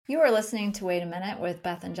You are listening to Wait a Minute with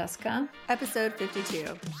Beth and Jessica. Episode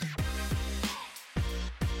 52.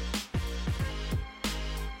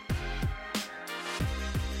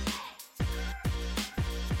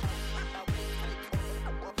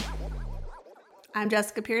 I'm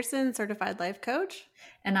Jessica Pearson, certified life coach.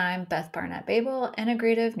 And I'm Beth Barnett-Babel,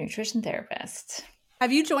 integrative nutrition therapist.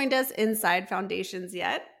 Have you joined us inside Foundations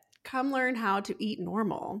yet? Come learn how to eat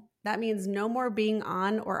normal. That means no more being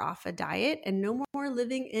on or off a diet and no more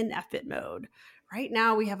living in effort mode. Right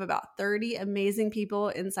now, we have about 30 amazing people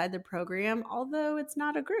inside the program, although it's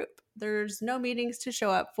not a group. There's no meetings to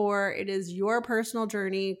show up for. It is your personal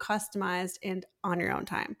journey, customized and on your own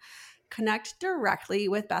time. Connect directly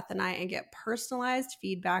with Beth and I and get personalized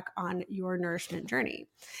feedback on your nourishment journey.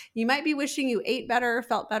 You might be wishing you ate better,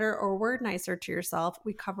 felt better, or were nicer to yourself.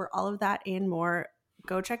 We cover all of that and more.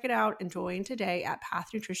 Go check it out and join today at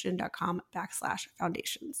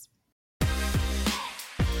pathnutrition.com/foundations.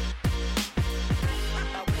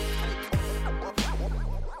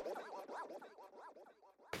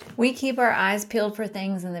 We keep our eyes peeled for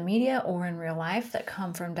things in the media or in real life that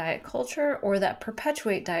come from diet culture or that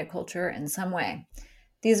perpetuate diet culture in some way.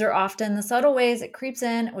 These are often the subtle ways it creeps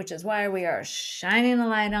in, which is why we are shining a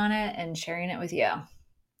light on it and sharing it with you.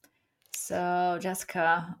 So,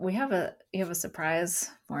 Jessica, you have a surprise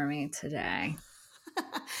for me today.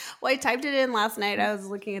 Well, I typed it in last night. I was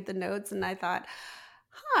looking at the notes and I thought,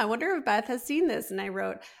 I wonder if Beth has seen this. And I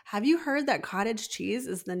wrote, have you heard that cottage cheese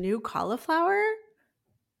is the new cauliflower?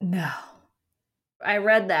 No. I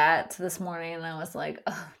read that this morning and I was like,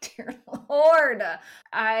 oh, dear Lord.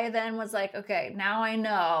 I then was like, okay, now I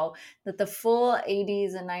know that the full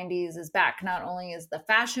 80s and 90s is back. Not only is the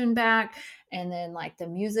fashion back and then like the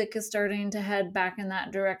music is starting to head back in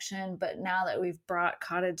that direction, but now that we've brought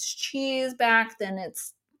cottage cheese back, then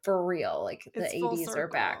it's for real. Like the 80s are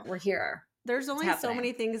back. We're here. There's only so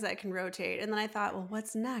many things that can rotate. And then I thought, well,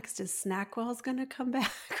 what's next? Is Snackwell's going to come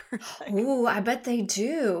back? Ooh, I bet they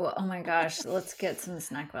do. Oh my gosh. Let's get some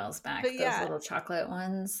Snackwells back. But those little chocolate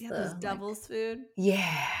ones. Yeah, those devil's food.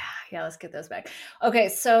 Yeah. Yeah, let's get those back. Okay,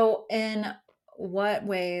 so in what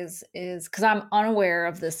ways because I'm unaware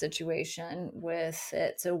of the situation with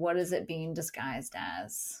it. So what is it being disguised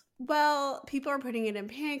as? Well, people are putting it in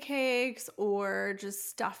pancakes or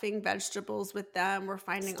just stuffing vegetables with them. We're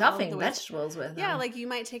finding stuffing vegetables with them. Yeah, like you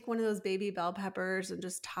might take one of those baby bell peppers and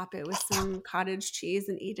just top it with some cottage cheese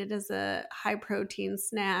and eat it as a high protein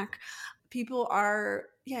snack. People are,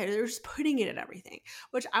 they're just putting it in everything,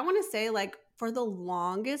 which I want to say, like, for the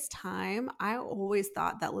longest time, I always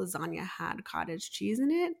thought that lasagna had cottage cheese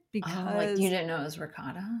in it because you didn't know it was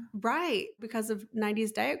ricotta? Right. Because of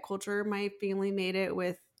 90s diet culture, my family made it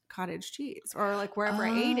with cottage cheese, or like wherever I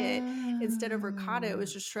ate it, instead of ricotta, it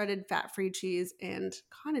was just shredded fat-free cheese and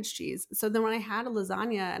cottage cheese. So then when I had a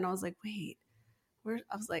lasagna and I was like, wait,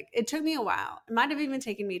 I was like, it took me a while. It might have even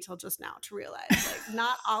taken me till just now to realize like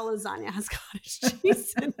not all lasagna has cottage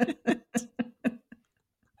cheese in it.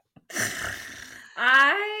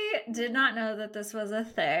 I did not know that this was a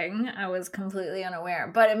thing. I was completely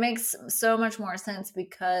unaware, but it makes so much more sense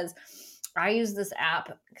because I use this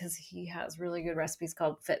app because he has really good recipes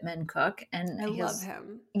called Fitman Cook. And I love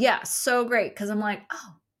him. Yeah, so great. Because I'm like,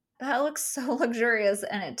 oh, that looks so luxurious.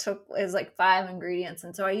 And it was like 5 ingredients.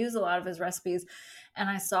 And so I use a lot of his recipes. And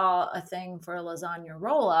I saw a thing for lasagna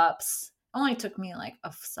roll-ups. Only took me like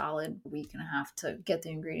a solid week and a half to get the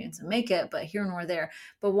ingredients and make it, but here nor there.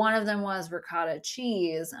 But one of them was ricotta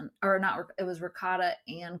cheese, it was ricotta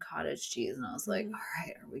and cottage cheese. And I was like, all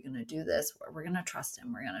right, are we going to do this? We're going to trust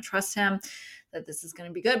him. We're going to trust him that this is going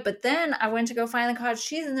to be good. But then I went to go find the cottage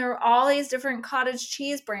cheese and there were all these different cottage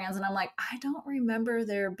cheese brands. And I'm like, I don't remember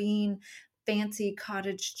there being fancy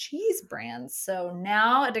cottage cheese brands. So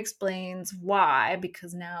now it explains why,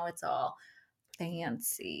 because now it's all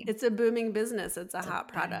fancy. It's a booming business. It's a hot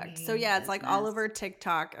product. So yeah, it's like all over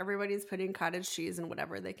TikTok. Everybody's putting cottage cheese and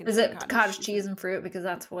whatever they can. Is it cottage cheese and fruit? Because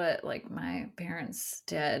that's what like my parents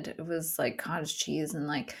did. It was like cottage cheese and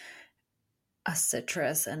like a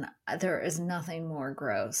citrus, and there is nothing more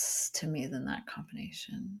gross to me than that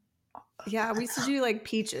combination. Yeah, we used to do like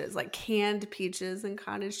peaches, like canned peaches and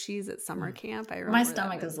cottage cheese at summer camp. I remember my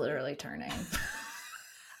stomach is literally turning.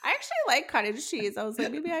 I actually like cottage cheese. I was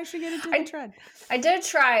like, maybe I should get a different trend. I did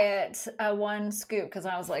try it, one scoop, because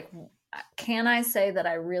I was like, can I say that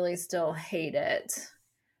I really still hate it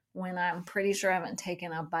when I'm pretty sure I haven't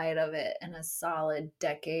taken a bite of it in a solid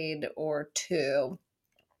decade or two?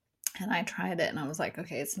 And I tried it and I was like,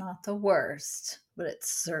 okay, it's not the worst, but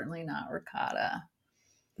it's certainly not ricotta.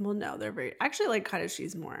 Well, no, I actually like cottage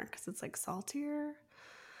cheese more because it's like saltier.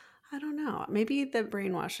 I don't know. Maybe the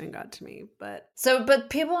brainwashing got to me, but But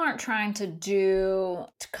people aren't trying to do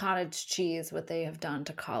to cottage cheese what they have done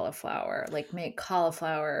to cauliflower, like make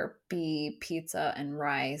cauliflower be pizza and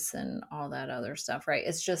rice and all that other stuff, right?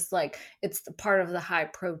 It's just like it's the part of the high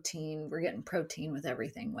protein. We're getting protein with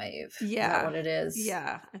everything wave. Is that yeah. what it is?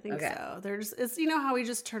 Yeah, I think Okay. so. There's it's how we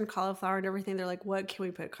just turn cauliflower and everything. They're like, what can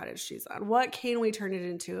we put cottage cheese on? What can we turn it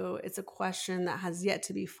into? It's a question that has yet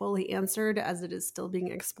to be fully answered as it is still being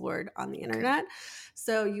explored on the internet.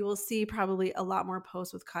 So you will see probably a lot more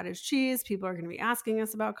posts with cottage cheese. People are going to be asking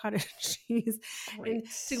us about cottage cheese. And Great.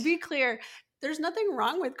 to be clear, there's nothing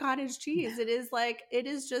wrong with cottage cheese. It is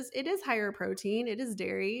higher protein. It is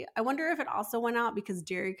dairy. I wonder if it also went out because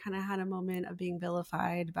dairy kind of had a moment of being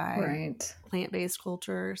vilified by Right. plant-based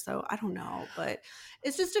culture. So I don't know, but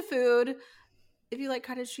it's just a food. If you like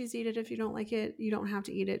cottage cheese, eat it. If you don't like it, you don't have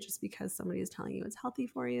to eat it just because somebody is telling you it's healthy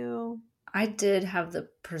for you. I did have the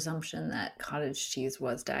presumption that cottage cheese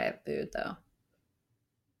was diet food, though.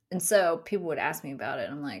 And so people would ask me about it.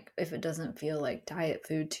 I'm like, if it doesn't feel like diet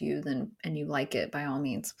food to you, then and you like it, by all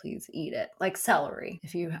means, please eat it. Like celery.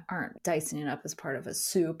 If you aren't dicing it up as part of a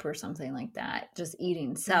soup or something like that, just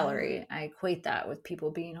eating celery, Yeah. I equate that with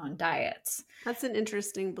people being on diets. That's an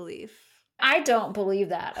interesting belief. I don't believe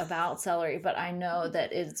that about celery, but I know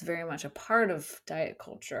that it's very much a part of diet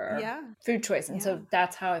culture, Yeah. food choice. And Yeah. so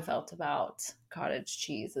that's how I felt about cottage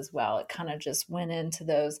cheese as well. It kind of just went into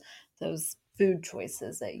those food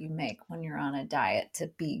choices that you make when you're on a diet to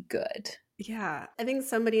be good. Yeah. I think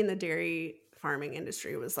somebody in the dairy farming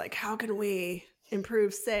industry was like, how can we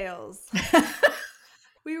improve sales?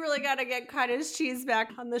 We really got to get cottage cheese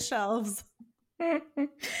back on the shelves.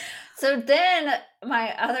 So then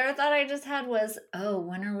my other thought I just had was, oh,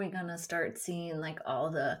 when are we going to start seeing like all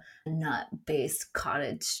the nut-based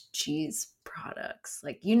cottage cheese products?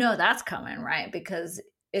 Like, that's coming, right? Because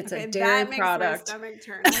it's a dairy that makes product. my stomach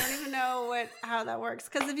turn. I don't even know how that works.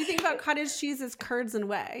 Because if you think about cottage cheese as curds and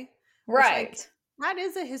whey, Right. That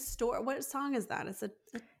is a historic. What song is that?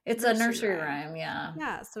 It's a nursery rhyme, yeah.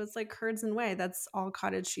 Yeah, so it's like curds and whey. That's all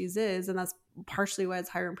cottage cheese is, and that's partially why it's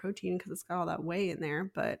higher in protein because it's got all that whey in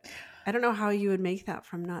there. But I don't know how you would make that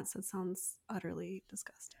from nuts. That sounds utterly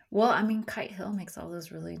disgusting. Well, I mean, Kite Hill makes all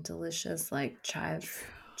those really delicious like chive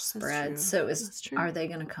spreads. So are they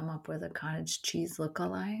going to come up with a cottage cheese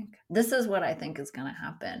look-alike? This is what I think is going to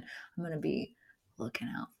happen. I'm going to be looking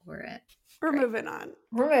out for it. We're moving on.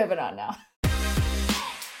 We're moving on now.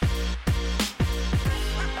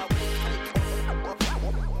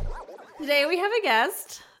 Today we have a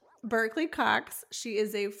guest, Berkeley Cox. She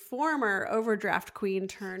is a former overdraft queen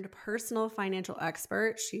turned personal financial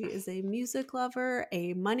expert. She is a music lover,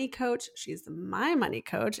 a money coach. She's my money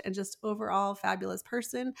coach and just overall fabulous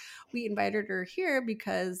person. We invited her here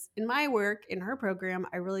because in my work, in her program,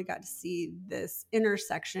 I really got to see this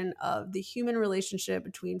intersection of the human relationship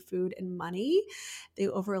between food and money. They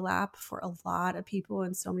overlap for a lot of people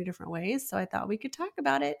in so many different ways. So I thought we could talk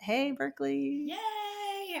about it. Hey, Berkeley. Yay!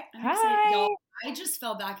 I'm Hi. excited. Y'all, I just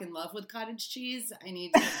fell back in love with cottage cheese. I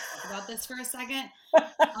need to talk about this for a second.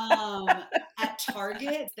 At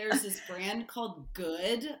Target, there's this brand called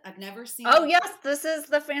Good. I've never seen Oh, yes. This is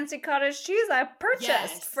the fancy cottage cheese I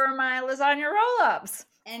purchased for my lasagna roll-ups.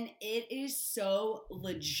 And it is so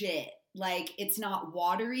legit. Like, it's not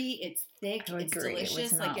watery. It's thick. It's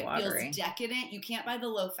delicious. It feels decadent. You can't buy the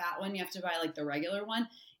low-fat one. You have to buy, like, the regular one.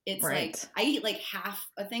 It's like, I eat like half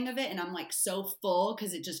a thing of it and I'm like so full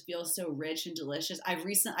because it just feels so rich and delicious. I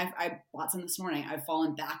bought some this morning. I've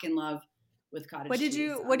fallen back in love with cottage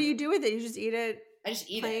cheese. What do you do with it? You just eat it? I just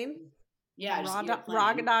eat plain? it. Yeah. I just eat it plain.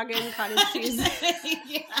 Raw-dogging cottage cheese.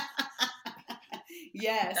 Yeah.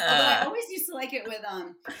 Yes. Although I always used to like it with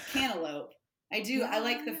cantaloupe. I do. Yeah. I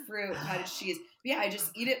like the fruit cottage cheese. But yeah, I just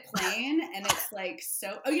eat it plain and it's like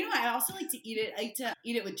so. Oh, you know what? I also like to eat it. I like to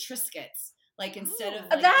eat it with Triscuits. Like instead of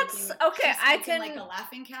like that's okay. I can like a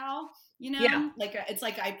Laughing Cow, like it's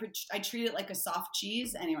like I treat it like a soft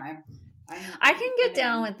cheese. Anyway, I can get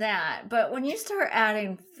down with that, but when you start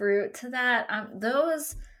adding fruit to that,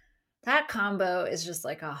 that combo is just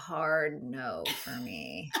like a hard no for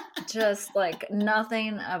me. Just like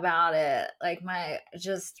nothing about it. Like yeah.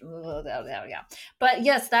 But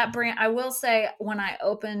yes, that brand, I will say when I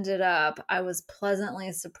opened it up, I was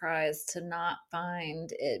pleasantly surprised to not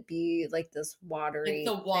find it be like this watery.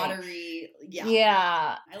 Like the watery,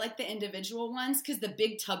 yeah. I like the individual ones because the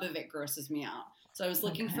big tub of it grosses me out. So I was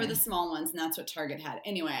looking for the small ones, and that's what Target had.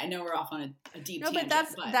 Anyway, I know we're off on a deep tangent.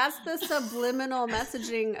 But that's the subliminal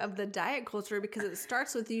messaging of the diet culture, because it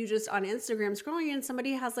starts with you just on Instagram scrolling and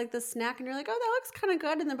somebody has like this snack and you're like, oh, that looks kind of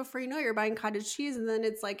good. And then before you know it, you're buying cottage cheese, and then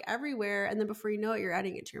it's like everywhere. And then before you know it, you're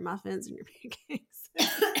adding it to your muffins and your pancakes.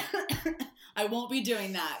 I won't be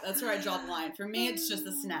doing that. That's where I draw the line. For me, it's just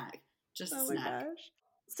a snack. Just a snack. Gosh.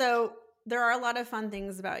 So there are a lot of fun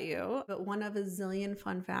things about you, but one of a zillion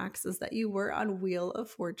fun facts is that you were on Wheel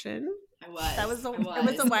of Fortune. I was. It was a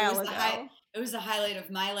while ago. It was the highlight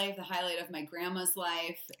of my life, the highlight of my grandma's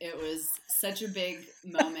life. It was such a big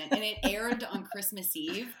moment. And it aired on Christmas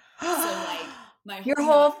Eve. So like your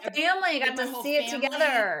whole family got to see it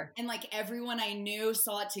together. And like everyone I knew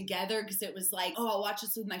saw it together, because it was like, oh, I'll watch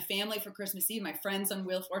this with my family for Christmas Eve. My friends on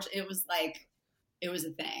Wheel of Fortune. It was like, it was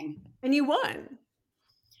a thing. And you won.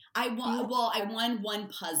 I won one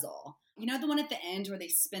puzzle. You know, the one at the end where they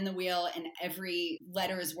spin the wheel and every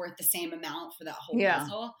letter is worth the same amount for that whole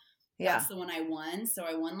puzzle? Yeah. That's the one I won. So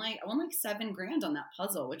I won like $7,000 on that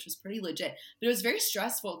puzzle, which was pretty legit. But it was very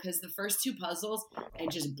stressful because the first two puzzles, I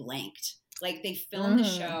just blanked. Like they filmed the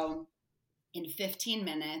show in 15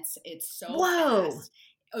 minutes. It's so fast.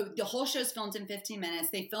 Oh, the whole show's filmed in 15 minutes.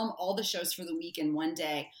 They film all the shows for the week in one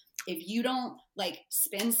day. If you don't like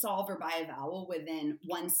spin, solve, or buy a vowel within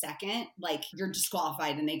 1 second, like you're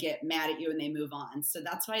disqualified and they get mad at you and they move on. So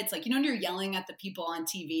that's why it's like, you know, when you're yelling at the people on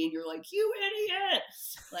TV and you're like, you idiot.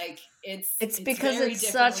 Like it's because it's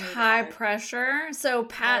such high pressure. So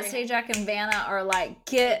Pat, Sajak, and Vanna are like,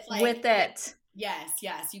 get with it. Yes.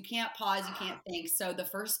 You can't pause. You can't think. So the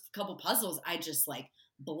first couple puzzles, I just like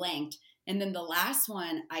blanked. And then the last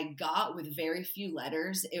one I got with very few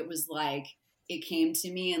letters. It was like, it came to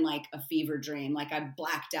me in like a fever dream. Like I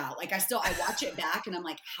blacked out. Like I watch it back and I'm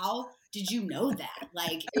like, how did you know that?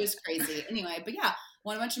 Like it was crazy. Anyway, but yeah,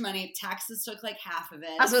 won a bunch of money. Taxes took like half of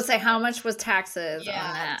it. I was going to say, how much was taxes on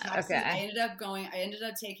that? Taxes, okay. I ended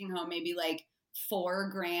up taking home maybe like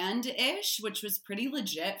 $4,000-ish, which was pretty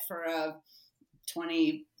legit for a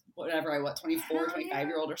 24,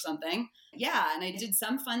 25-year-old or something. Yeah. And I did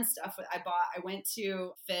some fun stuff. I went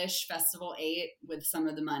to Fish Festival 8 with some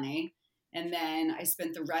of the money. And then I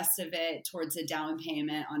spent the rest of it towards a down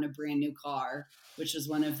payment on a brand new car, which was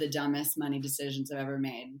one of the dumbest money decisions I've ever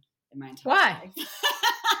made in my entire life.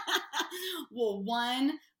 Well,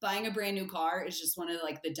 one, buying a brand new car is just one of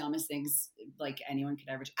like the dumbest things like anyone could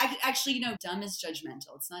ever do. Actually, you know, dumb is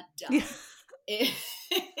judgmental. It's not dumb. Yeah.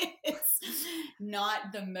 It's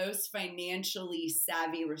not the most financially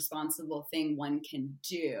savvy, responsible thing one can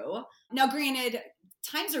do. Now, granted,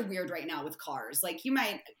 times are weird right now with cars. Like you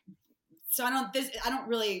might... So this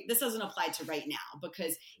doesn't apply to right now,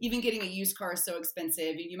 because even getting a used car is so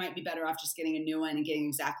expensive. You might be better off just getting a new one and getting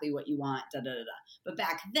exactly what you want. But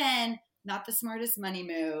back then, not the smartest money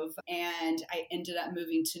move. And I ended up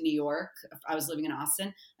moving to New York. I was living in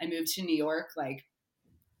Austin. I moved to New York like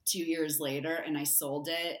 2 years later, and I sold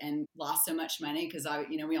it and lost so much money because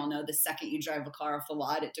we all know the second you drive a car off the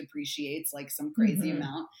lot, it depreciates like some crazy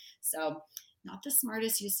amount. So not the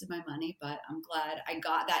smartest use of my money, but I'm glad I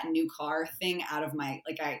got that new car thing out of I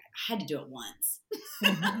had to do it once.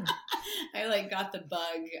 I got the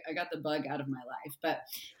bug out of my life. But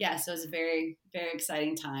yeah, so it was a very, very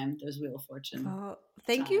exciting time, those Wheel of Fortune. Oh,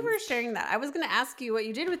 thank you for sharing that. I was going to ask you what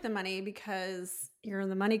you did with the money, because you're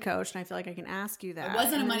the money coach, and I feel like I can ask you that. I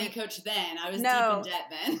wasn't a money coach then. I was deep in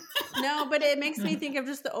debt then. No, but it makes me think of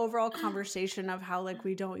just the overall conversation of how like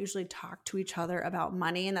we don't usually talk to each other about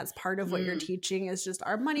money, and that's part of what you're teaching is just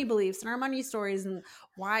our money beliefs and our money stories, and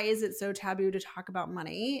why is it so taboo to talk about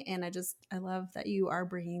money? And I love that you are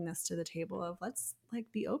bringing this to the table of let's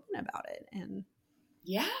like be open about it. And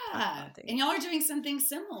yeah. And y'all are doing something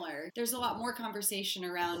similar. There's a lot more conversation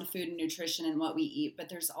around food and nutrition and what we eat, but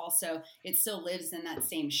there's also, it still lives in that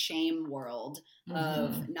same shame world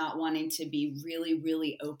of not wanting to be really,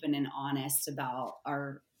 really open and honest about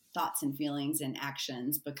our thoughts and feelings and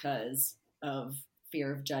actions because of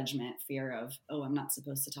fear of judgment, fear of, oh, I'm not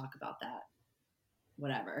supposed to talk about that,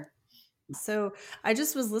 whatever. So I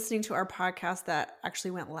just was listening to our podcast that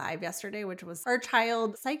actually went live yesterday, which was our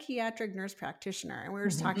child psychiatric nurse practitioner. And we were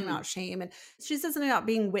just talking about shame. And she said something about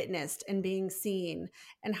being witnessed and being seen,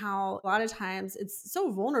 and how a lot of times it's so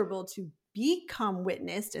vulnerable to become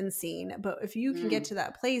witnessed and seen. But if you can get to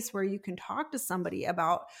that place where you can talk to somebody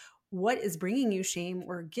about what is bringing you shame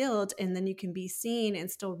or guilt, and then you can be seen and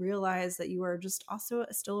still realize that you are just also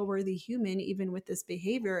still a worthy human, even with this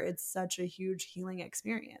behavior, it's such a huge healing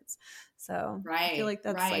experience. So I feel like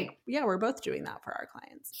that's we're both doing that for our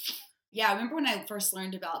clients. Yeah, I remember when I first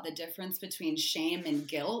learned about the difference between shame and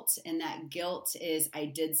guilt, and that guilt is I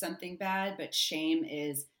did something bad, but shame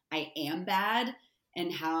is I am bad,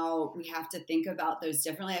 and how we have to think about those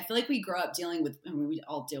differently. I feel like we grow up dealing with, I mean, we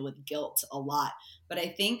all deal with guilt a lot, but I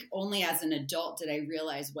think only as an adult did I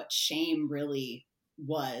realize what shame really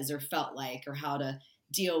was or felt like, or how to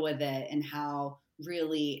deal with it, and how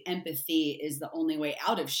really empathy is the only way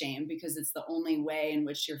out of shame, because it's the only way in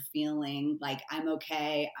which you're feeling like I'm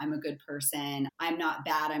okay, I'm a good person, I'm not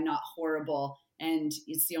bad, I'm not horrible, and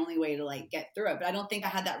it's the only way to like get through it. But I don't think I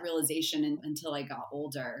had that realization until I got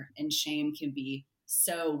older, and shame can be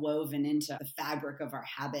so woven into the fabric of our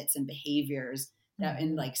habits and behaviors that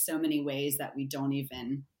in like so many ways that we don't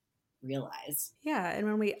even realize. Yeah. And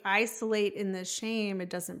when we isolate in the shame, it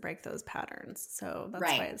doesn't break those patterns. So that's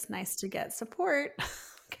why it's nice to get support,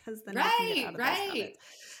 because then we can get out of those habits.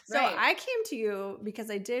 So I came to you because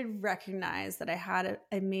I did recognize that I had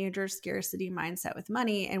a major scarcity mindset with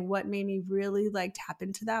money. And what made me really like tap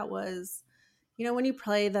into that was, you know, when you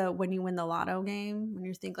play when you win the lotto game, when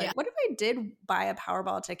you think like, what if I did buy a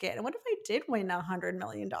Powerball ticket? And what if I did win $100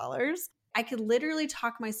 million? I could literally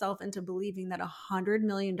talk myself into believing that $100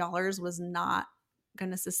 million was not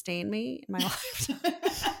going to sustain me in my life.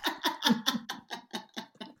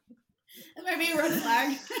 That might be a red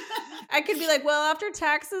flag. I could be like, well, after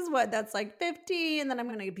taxes, that's like 50, and then I'm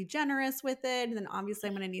going to be generous with it, and then obviously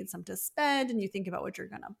I'm going to need some to spend, and you think about what you're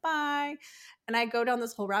going to buy, and I go down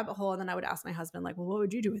this whole rabbit hole, and then I would ask my husband, like, well, what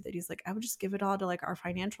would you do with it? He's like, I would just give it all to like our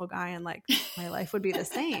financial guy, and like my life would be the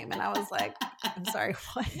same. And I was like, I'm sorry,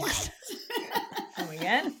 what? Come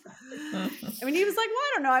again? I mean, he was like, well,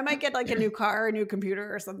 I don't know, I might get like a new car or a new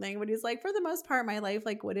computer or something. But he's like, for the most part, my life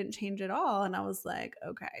like wouldn't change at all. And I was like,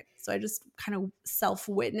 okay. So I just kind of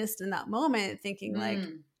self-witnessed in that moment, thinking like,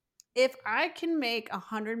 if I can make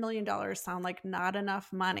 $100 million sound like not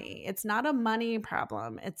enough money, it's not a money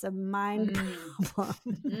problem. It's a mind problem.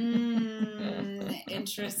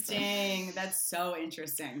 Interesting. That's so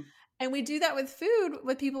interesting. And we do that with food,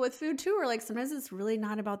 with people with food too. Or like sometimes it's really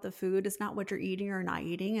not about the food. It's not what you're eating or not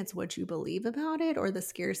eating. It's what you believe about it, or the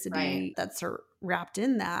scarcity that's wrapped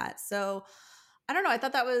in that. So I don't know. I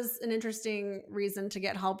thought that was an interesting reason to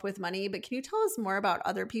get help with money. But can you tell us more about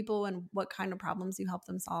other people and what kind of problems you help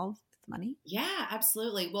them solve with money? Yeah,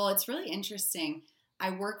 absolutely. Well, it's really interesting. I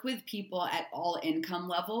work with people at all income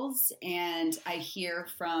levels, and I hear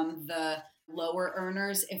from the lower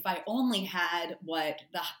earners, if I only had what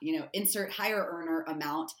the, insert higher earner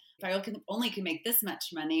amount, if I only can make this much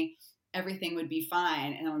money, everything would be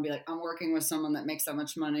fine. And I'm gonna be like, I'm working with someone that makes that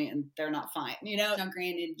much money and they're not fine. Now,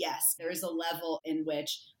 granted, yes, there is a level in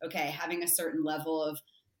which, okay, having a certain level of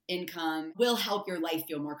income will help your life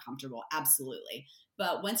feel more comfortable. Absolutely.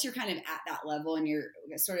 But once you're kind of at that level and you're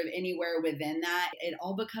sort of anywhere within that, it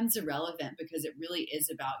all becomes irrelevant, because it really is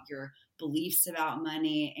about your beliefs about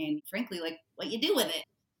money and frankly, like what you do with it.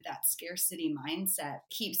 That scarcity mindset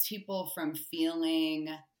keeps people from feeling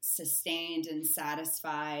sustained and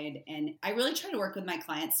satisfied. And I really try to work with my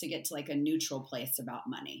clients to get to like a neutral place about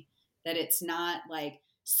money, that it's not like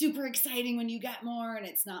super exciting when you get more, and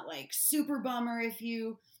it's not like super bummer if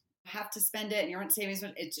you have to spend it and you aren't saving as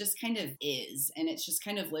much. It just kind of is. And it's just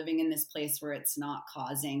kind of living in this place where it's not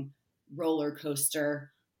causing roller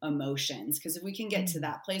coaster emotions. Because if we can get to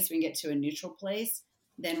that place, we can get to a neutral place,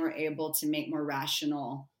 then we're able to make more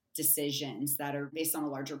rational decisions that are based on a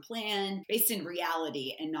larger plan, based in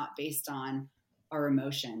reality, and not based on our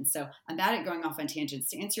emotions. So I'm bad at going off on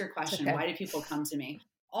tangents. To answer your question, why do people come to me?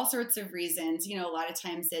 All sorts of reasons. A lot of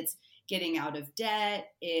times it's getting out of debt.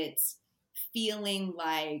 It's feeling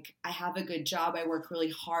like I have a good job. I work really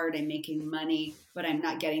hard. I'm making money, but I'm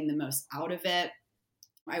not getting the most out of it.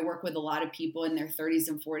 I work with a lot of people in their 30s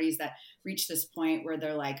and 40s that reach this point where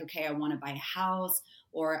they're like, okay, I want to buy a house,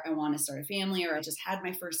 or I want to start a family, or I just had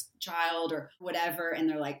my first child or whatever. And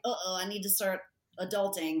they're like, I need to start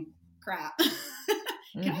adulting. Crap.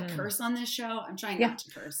 Can I curse on this show? I'm trying not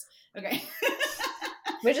to curse. Okay.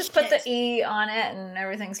 We just put the E on it and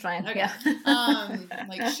everything's fine. Okay. Yeah.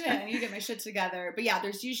 Like, shit, I need to get my shit together. But yeah,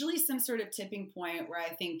 there's usually some sort of tipping point where I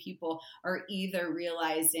think people are either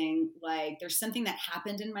realizing like there's something that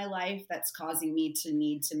happened in my life that's causing me to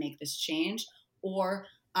need to make this change, or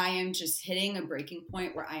I am just hitting a breaking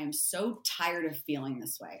point where I am so tired of feeling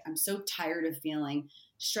this way. I'm so tired of feeling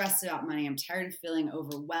stressed about money. I'm tired of feeling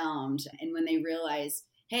overwhelmed. And when they realize,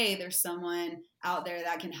 hey, there's someone out there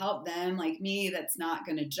that can help them like me, that's not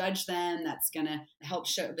going to judge them, that's going to help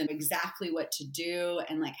show them exactly what to do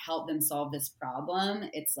and like help them solve this problem.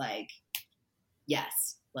 It's like,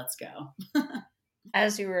 yes, let's go.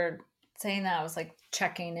 As you were saying that, I was like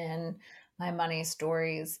checking in my money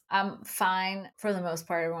stories. I'm fine for the most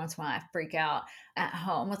part. Every once in a while I freak out at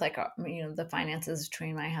home with like, the finances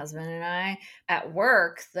between my husband and I. At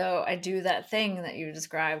work, though, I do that thing that you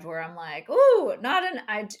described where I'm like, ooh,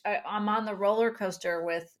 I'm on the roller coaster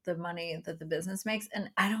with the money that the business makes. And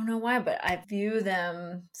I don't know why, but I view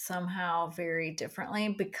them somehow very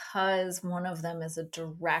differently because one of them is a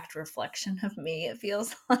direct reflection of me, it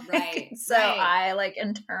feels like. Right. So I like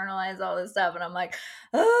internalize all this stuff and I'm like,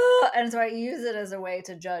 oh, and so I use it as a way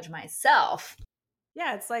to judge myself.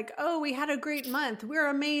 Yeah, it's like, oh, we had a great month. We're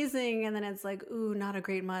amazing. And then it's like, ooh, not a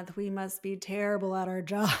great month. We must be terrible at our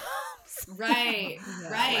jobs. Right,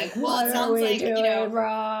 right. Like, well, it sounds like, doing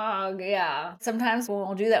wrong. Yeah. Sometimes when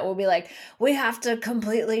we'll do that, we'll be like, we have to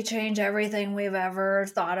completely change everything we've ever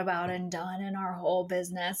thought about and done in our whole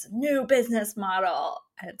business. New business model.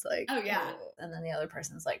 It's like, oh yeah. And then the other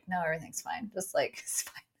person's like, no, everything's fine. Just like, it's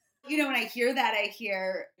fine. When I hear that,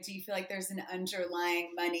 do you feel like there's an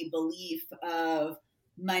underlying money belief of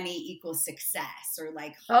money equals success, or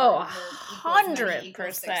like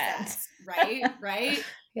 100%, right?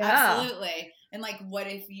 Yeah, absolutely. And like, what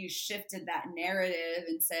if you shifted that narrative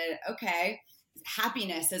and said, okay,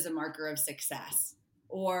 happiness is a marker of success,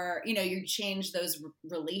 or you change those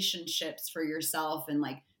relationships for yourself and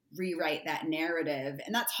like rewrite that narrative.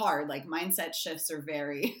 And that's hard. Like, mindset shifts are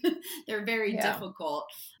they're very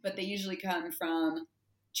difficult, but they usually come from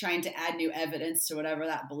trying to add new evidence to whatever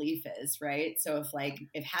that belief is, right? So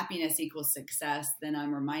if happiness equals success, then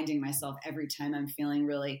I'm reminding myself every time I'm feeling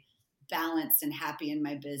really balanced and happy in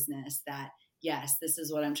my business that yes, this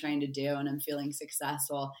is what I'm trying to do and I'm feeling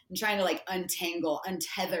successful. I'm trying to like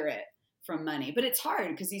untether it from money. But it's hard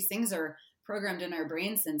because these things are programmed in our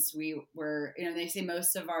brains since we were, they say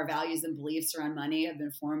most of our values and beliefs around money have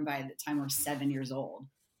been formed by the time we're 7 years old.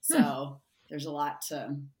 So there's a lot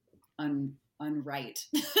to unwrite and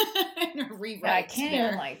rewrite. Yeah, I can't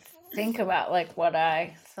even like think about like what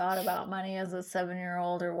I thought about money as a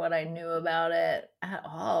 7-year-old or what I knew about it at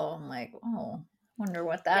all. I'm like, oh, wonder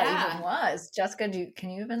what that even was. Jessica, can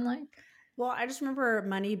you even like? Well, I just remember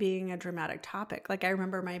money being a dramatic topic. Like, I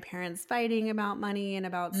remember my parents fighting about money and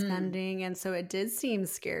about spending. And so it did seem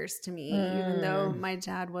scarce to me, even though my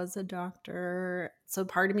dad was a doctor. So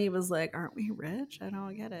part of me was like, aren't we rich? I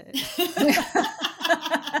don't get it.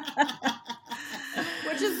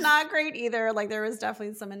 Which is not great either. Like, there was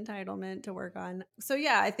definitely some entitlement to work on. So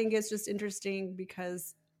yeah, I think it's just interesting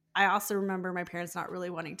because I also remember my parents not really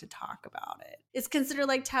wanting to talk about it. It's considered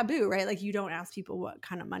like taboo, right? Like, you don't ask people what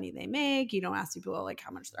kind of money they make. You don't ask people like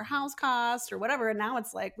how much their house costs or whatever. And now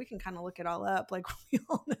it's like, we can kind of look it all up. Like, we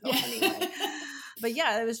all know anyway. But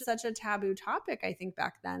yeah, it was such a taboo topic, I think,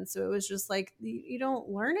 back then. So it was just like, you don't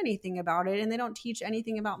learn anything about it. And they don't teach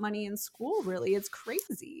anything about money in school, really. It's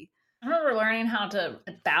crazy. I remember learning how to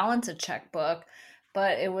balance a checkbook,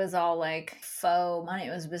 but it was all like faux money.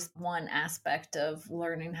 It was just one aspect of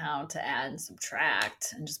learning how to add and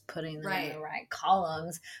subtract and just putting them in the right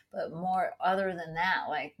columns. But more other than that,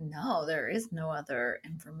 like, no, there is no other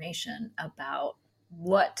information about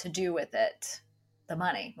what to do with it, the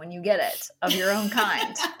money, when you get it, of your own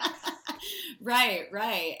kind.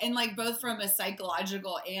 Right. And like both from a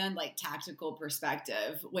psychological and like tactical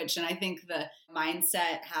perspective, and I think the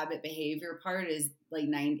mindset, habit, behavior part is like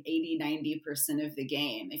 80-90% of the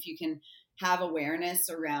game. If you can have awareness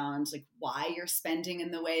around like why you're spending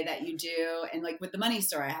in the way that you do. And like with the money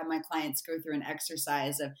story, I have my clients go through an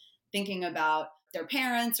exercise of thinking about their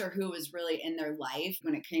parents or who was really in their life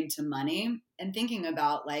when it came to money, and thinking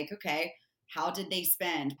about like, okay, how did they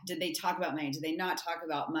spend? Did they talk about money? Did they not talk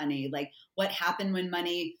about money? Like, what happened when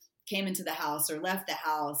money came into the house or left the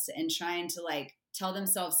house, and trying to like tell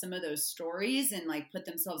themselves some of those stories and like put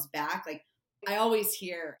themselves back. Like, I always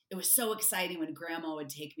hear, it was so exciting when grandma would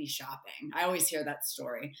take me shopping. I always hear that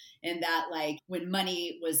story. And that like when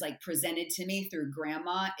money was like presented to me through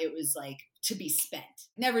grandma, it was like to be spent,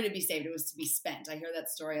 never to be saved. It was to be spent. I hear that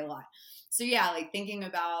story a lot. So yeah, like thinking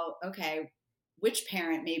about, okay, which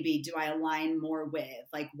parent maybe do I align more with?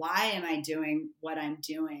 Like, why am I doing what I'm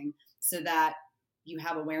doing? So that you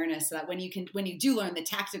have awareness, so that when you do learn the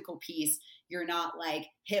tactical piece, you're not like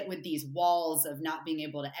hit with these walls of not being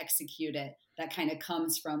able to execute it. That kind of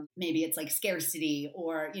comes from, maybe it's like scarcity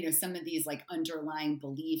or, some of these like underlying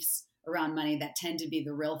beliefs around money that tend to be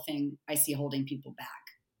the real thing I see holding people back,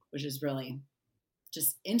 which is really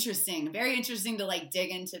just interesting, very interesting to like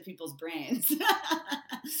dig into people's brains.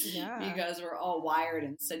 Yeah. Because we're all wired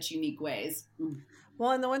in such unique ways.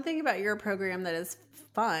 Well, and the one thing about your program that is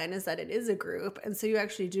fun is that it is a group. And so you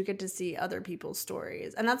actually do get to see other people's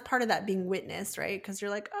stories. And that's part of that being witnessed, right? Because you're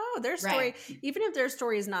like, oh, their story, even if their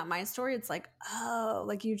story is not my story, it's like, oh,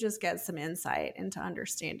 like you just get some insight into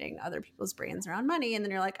understanding other people's brains around money. And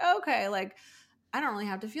then you're like, oh, okay, like I don't really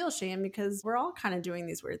have to feel shame because we're all kind of doing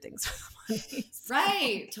these weird things with money. So.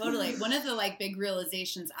 Right. Totally. One of the like big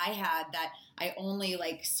realizations I had that I only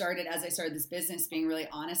like started as I started this business being really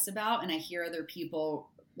honest about, and I hear other people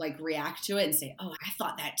like react to it and say, oh, I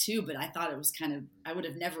thought that too, but I thought it was kind of, I would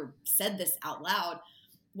have never said this out loud,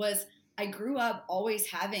 was I grew up always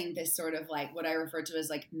having this sort of like what I refer to as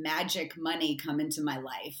like magic money come into my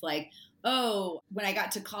life. Like, oh, when I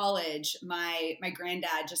got to college, my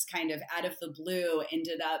granddad just kind of out of the blue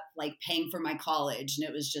ended up like paying for my college. And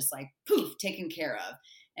it was just like, poof, taken care of.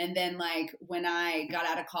 And then like when I got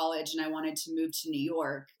out of college and I wanted to move to New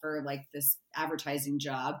York for like this advertising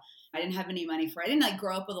job, I didn't have any money for it. I didn't like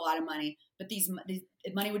grow up with a lot of money, but these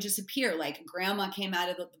money would just appear. Like grandma came out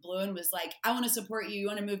of the blue and was like, I want to support you. You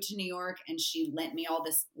want to move to New York? And she lent me.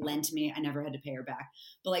 I never had to pay her back,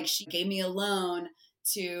 but like she gave me a loan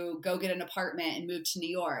to go get an apartment and move to New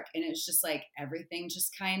York. And it was just like, everything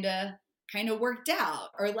just kind of worked out.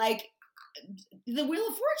 Or like the Wheel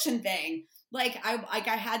of Fortune thing. Like I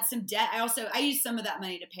had some debt. I used some of that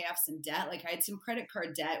money to pay off some debt. Like I had some credit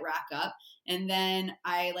card debt rack up. And then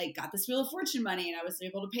I like got this Wheel of Fortune money and I was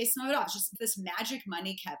able to pay some of it off. Just this magic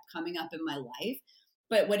money kept coming up in my life.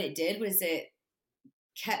 But what it did was it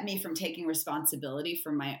kept me from taking responsibility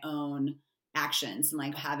for my own actions and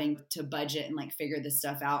like having to budget and like figure this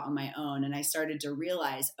stuff out on my own. And I started to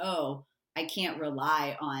realize, oh, I can't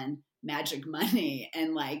rely on magic money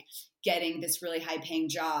and like getting this really high paying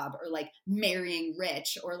job or like marrying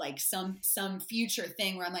rich or like some future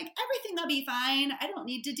thing where I'm like, everything will be fine. I don't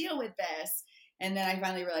need to deal with this. And then I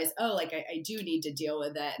finally realized, oh, like I do need to deal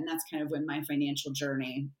with it. And that's kind of when my financial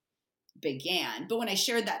journey began. But when I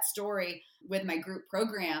shared that story with my group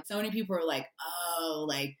program, so many people were like, oh,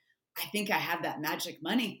 like, I think I have that magic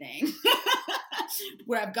money thing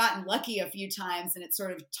where I've gotten lucky a few times and it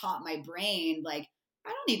sort of taught my brain, like, I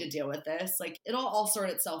don't need to deal with this. Like it'll all sort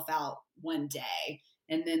itself out one day.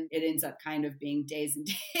 And then it ends up kind of being days and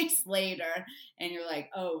days later. And you're like,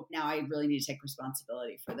 oh, now I really need to take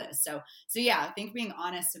responsibility for this. So yeah, I think being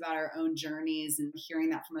honest about our own journeys and hearing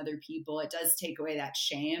that from other people, it does take away that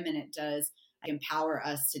shame and it does empower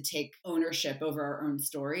us to take ownership over our own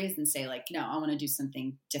stories and say like, no, I want to do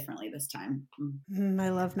something differently this time. I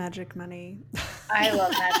love magic money. I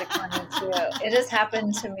love magic money too. It has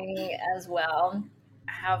happened to me as well.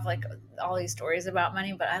 I have like all these stories about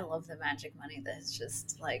money, but I love the magic money that has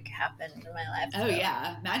just like happened in my life. Oh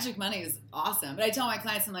yeah. Magic money is awesome. But I tell my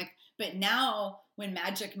clients, I'm like, but now when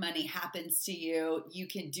magic money happens to you, you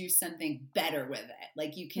can do something better with it.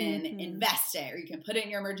 Like you can invest it or you can put it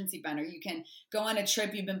in your emergency fund or you can go on a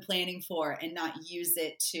trip you've been planning for and not use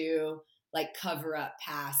it to like cover up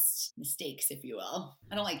past mistakes, if you will.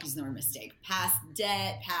 I don't like using the word mistake. Past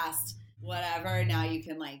debt, past whatever. Now you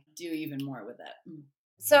can like do even more with it.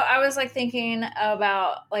 So I was like thinking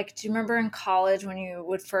about like, do you remember in college when you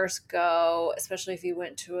would first go, especially if you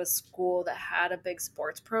went to a school that had a big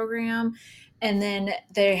sports program and then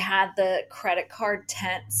they had the credit card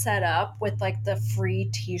tent set up with like the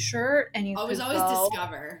free t-shirt and you could always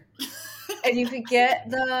discover. And you could get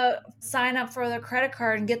the sign up for the credit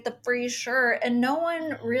card and get the free shirt and no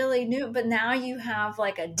one really knew. But now you have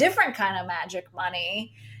like a different kind of magic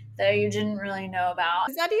money that you didn't really know about.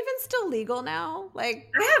 Is that even still legal now?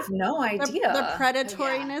 Like I have no idea. The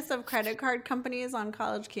predatoriness of credit card companies on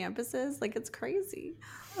college campuses, like it's crazy.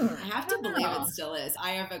 I have to believe it still is.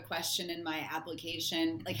 I have a question in my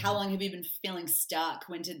application, like how long have you been feeling stuck?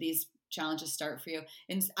 When did these challenges start for you?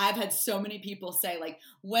 And I've had so many people say like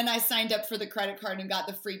when I signed up for the credit card and got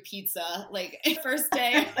the free pizza, like first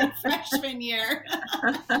day of freshman year.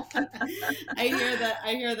 I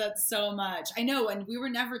hear that so much. I know, and we were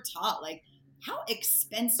never taught like how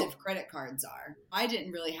expensive credit cards are. I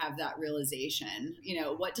didn't really have that realization. You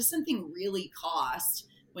know, what does something really cost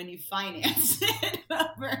when you finance it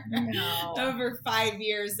over 5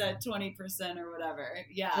 years at 20% or whatever?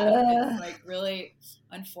 Yeah, it's like really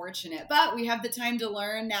unfortunate. But we have the time to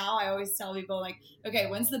learn now. I always tell people like, okay,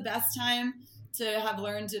 when's the best time to have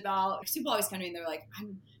learned about, people always come to me and they're like,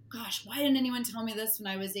 gosh, why didn't anyone tell me this when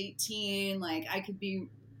I was 18? Like I could be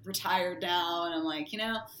retired now. And I'm like, you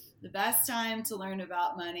know, the best time to learn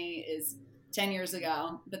about money is 10 years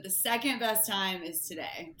ago, but the second best time is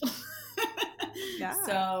today. Yeah.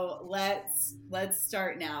 So let's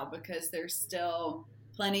start now, because there's still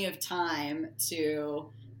plenty of time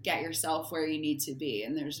to get yourself where you need to be.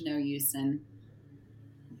 And there's no use in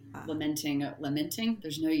lamenting.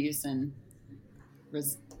 There's no use in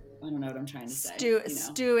I don't know what I'm trying to say.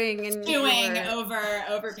 Stewing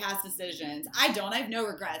over past decisions. I have no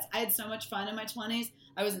regrets. I had so much fun in my 20s.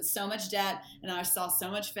 I was in so much debt, and I saw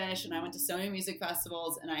so much fish, and I went to so many music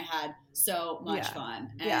festivals, and I had so much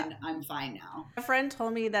fun, and I'm fine now. A friend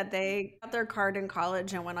told me that they got their card in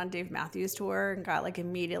college and went on Dave Matthews Tour and got like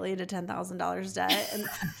immediately to $10,000 debt. And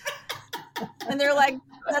and they're like,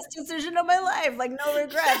 best decision of my life, like no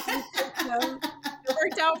regrets. And, it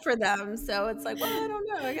worked out for them. So it's like, well, I don't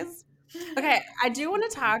know, I guess. Okay, I do want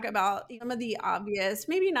to talk about some of the obvious,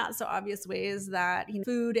 maybe not so obvious ways that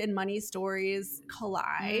food and money stories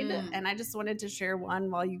collide. And I just wanted to share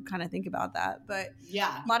one while you kind of think about that. But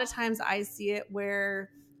yeah, a lot of times I see it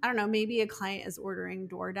where, I don't know, maybe a client is ordering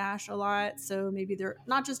DoorDash a lot. So maybe they're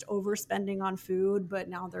not just overspending on food, but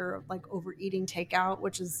now they're like overeating takeout,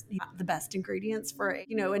 which is not the best ingredients for,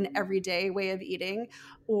 an everyday way of eating.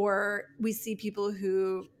 Or we see people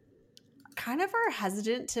who kind of are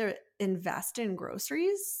hesitant to invest in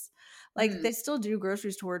groceries. Like they still do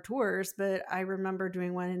grocery store tours, but I remember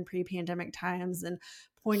doing one in pre-pandemic times and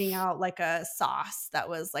pointing out like a sauce that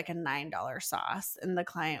was like a $9 sauce. And the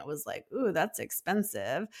client was like, ooh, that's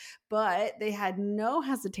expensive. But they had no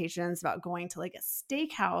hesitations about going to like a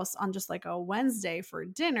steakhouse on just like a Wednesday for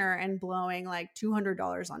dinner and blowing like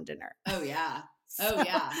 $200 on dinner. Oh, yeah. Oh,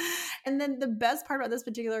 yeah. And then the best part about this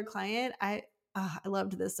particular client, I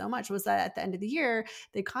loved this so much, was that at the end of the year,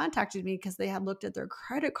 they contacted me because they had looked at their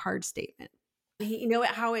credit card statement. You know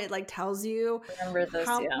how it like tells you? Remember this,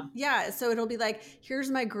 yeah. So it'll be like, here's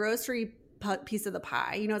my grocery piece of the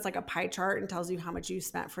pie. It's like a pie chart and tells you how much you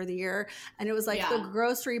spent for the year. And it was like the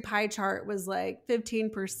grocery pie chart was like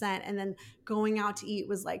 15%. And then going out to eat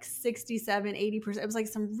was like 67, 80%. It was like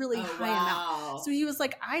some really high amount. So he was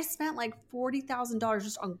like, I spent like $40,000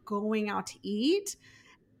 just on going out to eat.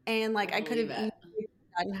 And like I could have eaten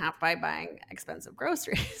that in half by buying expensive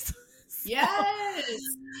groceries. Yes.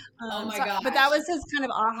 Oh my gosh. But that was his kind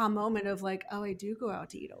of aha moment of like, oh, I do go out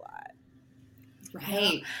to eat a lot.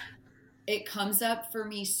 Right. It comes up for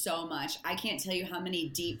me so much. I can't tell you how many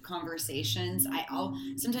deep conversations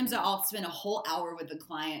sometimes I'll spend a whole hour with a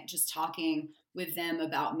client just talking with them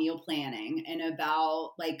about meal planning and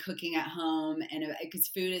about like cooking at home, and because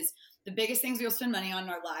food is the biggest things we'll spend money on in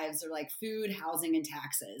our lives are like food, housing, and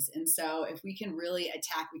taxes. And so if we can really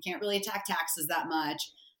we can't really attack taxes that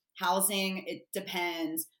much. Housing, it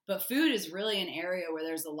depends, but food is really an area where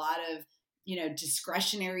there's a lot of,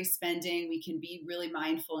 discretionary spending. We can be really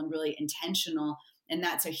mindful and really intentional. And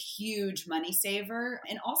that's a huge money saver.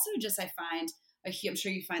 And also just, I find, I'm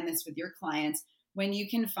sure you find this with your clients, when you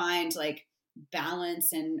can find like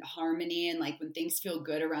balance and harmony and like when things feel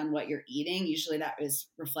good around what you're eating, usually that is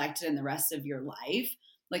reflected in the rest of your life.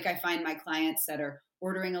 Like I find my clients that are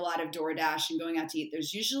ordering a lot of DoorDash and going out to eat,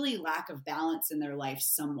 there's usually lack of balance in their life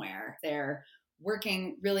somewhere. They're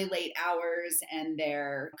working really late hours and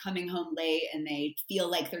they're coming home late and they feel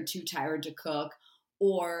like they're too tired to cook,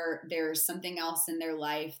 or there's something else in their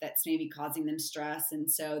life that's maybe causing them stress. And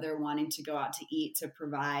so they're wanting to go out to eat to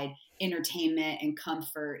provide entertainment and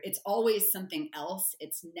comfort. It's always something else.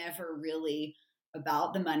 It's never really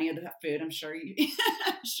about the money or the food. I'm sure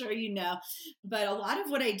you know, but a lot of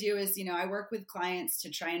what I do is, I work with clients to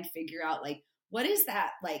try and figure out like, what is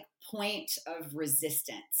that like point of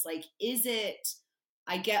resistance? Like, is it,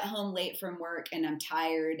 I get home late from work and I'm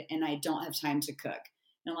tired and I don't have time to cook.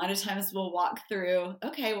 And a lot of times we'll walk through,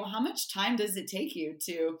 okay, well, how much time does it take you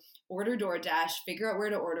to order DoorDash, figure out where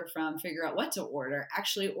to order from, figure out what to order,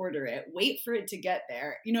 actually order it, wait for it to get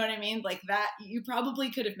there. You know what I mean? Like that, you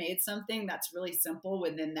probably could have made something that's really simple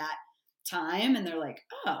within that time. And they're like,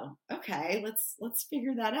 oh, okay, let's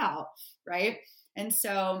figure that out. Right. And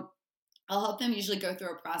so I'll help them usually go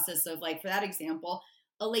through a process of like, for that example,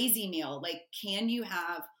 a lazy meal. Like, can you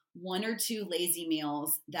have 1 or 2 lazy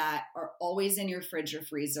meals that are always in your fridge or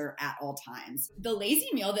freezer at all times? The lazy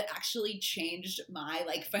meal that actually changed my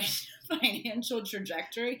like financial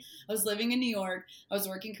trajectory. I was living in New York. I was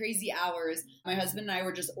working crazy hours. My husband and I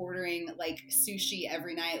were just ordering like sushi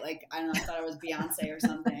every night. Like, I don't know, I thought I was Beyonce or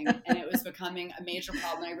something. And it was becoming a major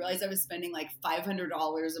problem. I realized I was spending like $500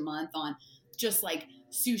 a month on just like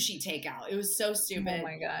sushi takeout. It was so stupid. Oh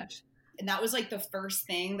my gosh. And that was like the first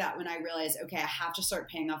thing that when I realized, okay, I have to start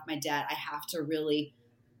paying off my debt, I have to really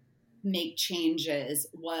make changes,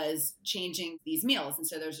 was changing these meals. And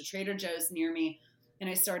so there's a Trader Joe's near me and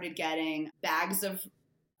I started getting bags of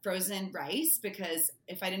frozen rice, because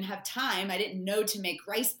if I didn't have time, I didn't know to make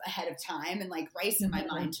rice ahead of time. And like rice in my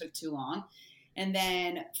mind took too long. And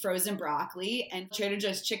then frozen broccoli and Trader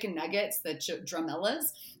Joe's chicken nuggets, the dramellas.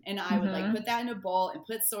 And I would like put that in a bowl and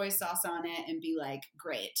put soy sauce on it and be like,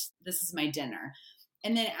 great, this is my dinner.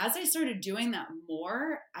 And then as I started doing that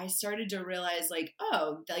more, I started to realize like,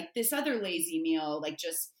 oh, like this other lazy meal, like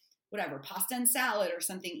just whatever, pasta and salad or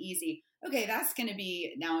something easy. Okay, that's going to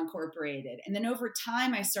be now incorporated. And then over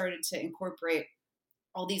time, I started to incorporate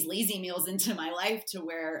all these lazy meals into my life to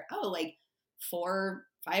where, oh, like 4-5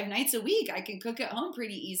 nights a week, I can cook at home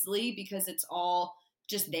pretty easily because it's all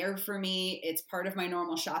just there for me. It's part of my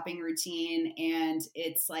normal shopping routine. And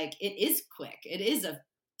it's like, it is quick. It is a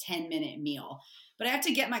 10-minute meal. But I have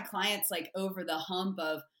to get my clients like over the hump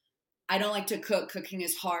of, I don't like to cook. Cooking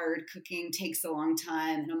is hard. Cooking takes a long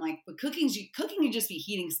time. And I'm like, but cooking, you just be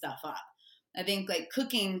heating stuff up. I think like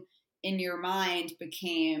cooking in your mind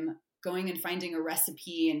became going and finding a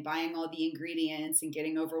recipe and buying all the ingredients and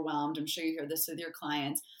getting overwhelmed. I'm sure you hear this with your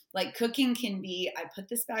clients. Like cooking can be, I put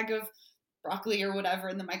this bag of broccoli or whatever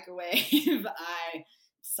in the microwave. I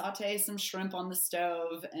saute some shrimp on the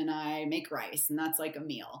stove and I make rice, and that's like a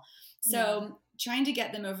meal. So trying to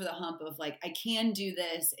get them over the hump of like, I can do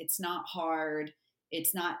this. It's not hard.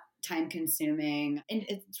 It's not time consuming. And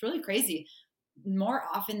it's really crazy. More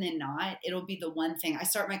often than not, it'll be the one thing. I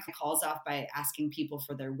start my calls off by asking people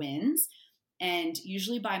for their wins. And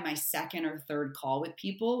usually by my second or third call with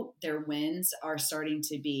people, their wins are starting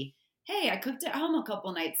to be, hey, I cooked at home a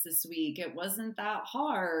couple nights this week. It wasn't that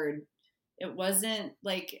hard. It wasn't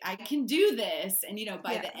like, I can do this. And, you know,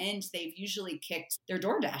 by the end, they've usually kicked their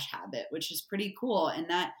DoorDash habit, which is pretty cool. And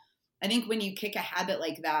that, I think when you kick a habit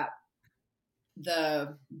like that,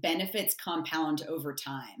 the benefits compound over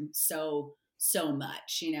time. So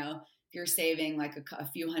much, you know, if you're saving like a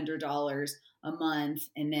few $100s a month,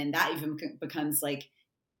 and then that even becomes like,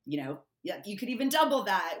 you know, you could even double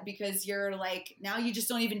that because you're like, now you just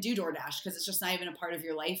don't even do DoorDash because it's just not even a part of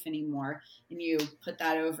your life anymore. And you put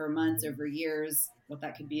that over months, over years, what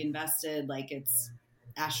that could be invested, like it's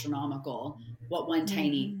astronomical what one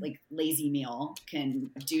tiny like lazy meal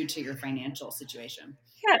can do to your financial situation.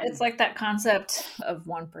 Yeah, it's like that concept of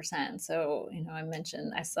 1%. So, you know, I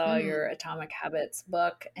mentioned I saw your Atomic Habits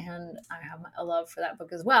book, and I have a love for that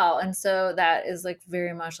book as well. And so that is like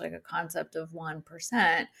very much like a concept of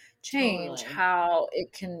 1% change, how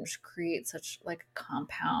it can create such like a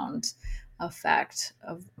compound effect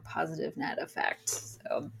of a positive net effect.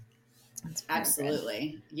 So that's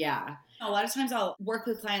absolutely good. Yeah. A lot of times I'll work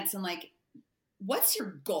with clients and like, what's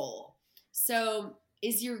your goal? So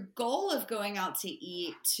is your goal of going out to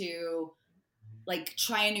eat to like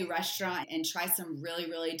try a new restaurant and try some really,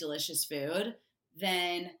 really delicious food?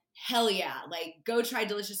 Then hell yeah, like go try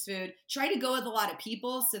delicious food. Try to go with a lot of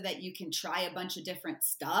people so that you can try a bunch of different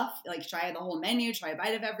stuff, like try the whole menu, try a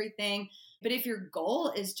bite of everything. But if your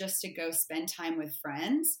goal is just to go spend time with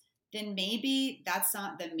friends, then maybe that's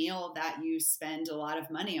not the meal that you spend a lot of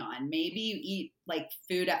money on. Maybe you eat like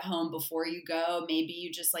food at home before you go. Maybe you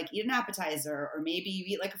just like eat an appetizer, or maybe you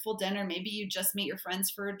eat like a full dinner. Maybe you just meet your friends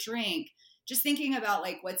for a drink. Just thinking about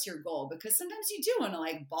like, what's your goal? Because sometimes you do want to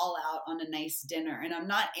like ball out on a nice dinner, and I'm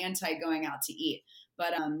not anti going out to eat,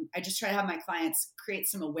 but I just try to have my clients create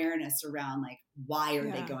some awareness around like, why are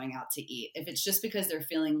they going out to eat? If it's just because they're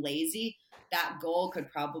feeling lazy, that goal could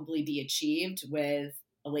probably be achieved with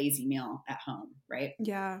a lazy meal at home, right?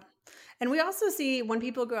 Yeah. And we also see when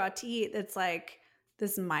people go out to eat, it's like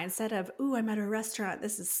this mindset of, ooh, I'm at a restaurant,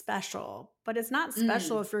 this is special. But it's not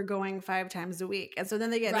special if you're going 5 times a week. And so then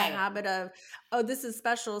they get in the habit of, oh, this is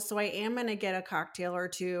special, so I am going to get a cocktail or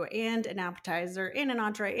two and an appetizer and an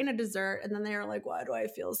entree and a dessert. And then they're like, why do I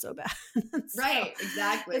feel so bad? So right,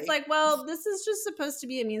 exactly. It's like, well, this is just supposed to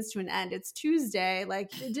be a means to an end. It's Tuesday.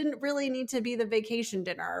 Like it didn't really need to be the vacation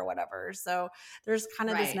dinner or whatever. So there's kind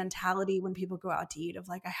of this mentality when people go out to eat of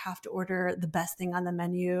like, I have to order the best thing on the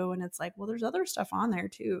menu. And it's like, well, there's other stuff on there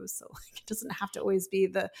too. So like, it doesn't have to always be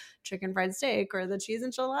the chicken fried steak or the cheese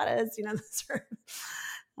enchiladas, you know, sort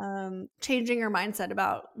of, changing your mindset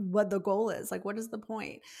about what the goal is. Like, what is the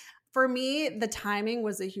point? For me, the timing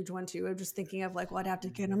was a huge one too. I'm just thinking of like, well, I'd have to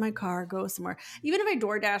get in my car, go somewhere. Even if I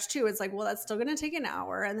DoorDash too, it's like, well, that's still going to take an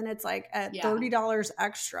hour. And then it's like at $30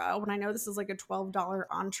 extra when I know this is like a $12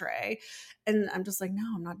 entree. And I'm just like, no,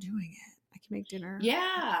 I'm not doing it. I can make dinner.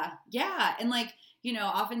 Yeah. Yeah. And like, you know,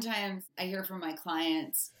 oftentimes I hear from my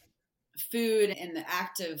clients, food and the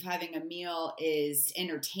act of having a meal is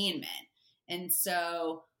entertainment. And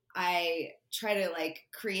so I try to like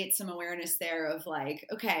create some awareness there of like,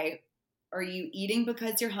 okay, are you eating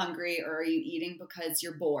because you're hungry, or are you eating because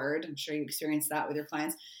you're bored? I'm sure you experience that with your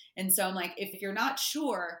clients. And so I'm like, if you're not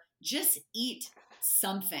sure, just eat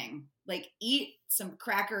something. Like eat some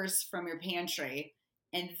crackers from your pantry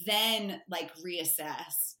and then like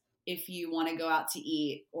reassess if you want to go out to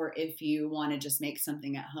eat or if you want to just make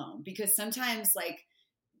something at home. Because sometimes like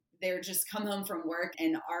they're just come home from work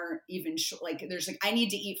and aren't even sure, like there's like, I need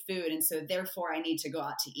to eat food. And so therefore I need to go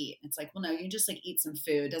out to eat. It's like, well, no, you just like eat some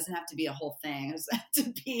food. It doesn't have to be a whole thing. It doesn't have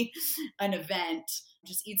to be an event.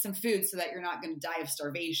 Just eat some food so that you're not going to die of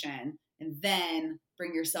starvation, and then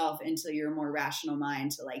bring yourself into your more rational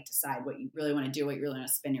mind to like decide what you really want to do, what you really want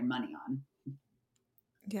to spend your money on.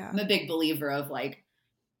 Yeah. I'm a big believer of like,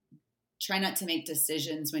 try not to make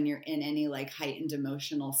decisions when you're in any like heightened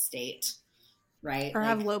emotional state. Right. Or like,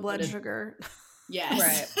 have low blood sugar. Yes.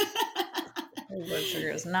 Right. Low blood sugar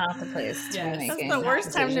is not the place to be making. That's the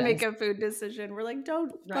worst time to make a food decision. We're like,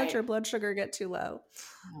 don't let your blood sugar get too low.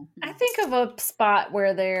 I think of a spot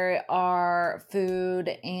where there are food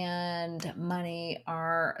and money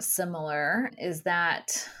are similar is that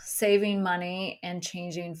saving money and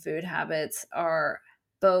changing food habits are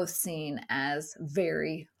both seen as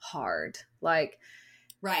very hard. Like,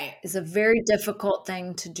 right. It's a very difficult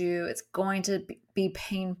thing to do. It's going to be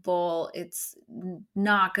painful. It's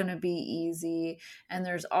not going to be easy. And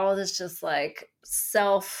there's all this just like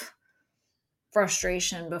self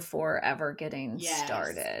frustration before ever getting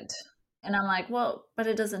started. And I'm like, well, but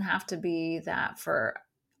it doesn't have to be that for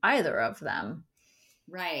either of them.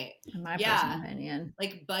 Right. In my personal opinion.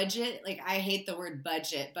 Like budget, like I hate the word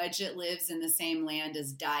budget. Budget lives in the same land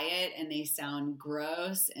as diet, and they sound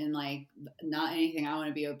gross and like not anything I want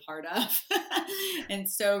to be a part of. And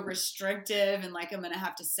so restrictive, and like I'm going to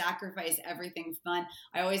have to sacrifice everything fun.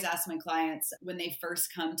 I always ask my clients when they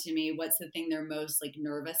first come to me, what's the thing they're most like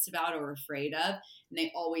nervous about or afraid of? And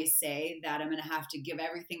they always say that I'm going to have to give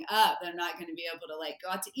everything up. I'm not going to be able to like go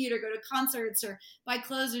out to eat or go to concerts or buy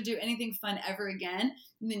clothes or do anything fun ever again.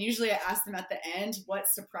 And then usually I ask them at the end, what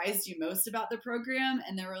surprised you most about the program?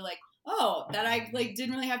 And they were like, oh, that I like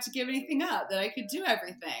didn't really have to give anything up, that I could do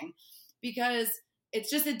everything. Because it's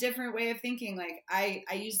just a different way of thinking. Like I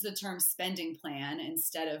use the term spending plan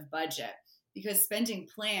instead of budget, because spending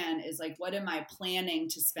plan is like, what am I planning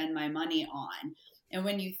to spend my money on? And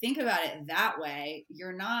when you think about it that way,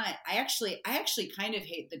 you're not, I actually kind of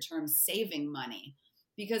hate the term saving money,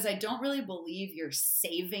 because I don't really believe you're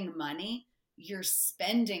saving money. You're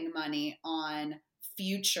spending money on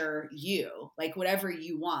future you, like whatever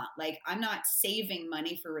you want. Like I'm not saving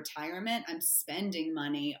money for retirement. I'm spending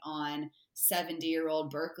money on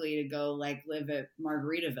 70-year-old Berkeley to go like live at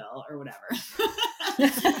Margaritaville or whatever.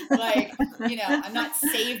 Like, you know, I'm not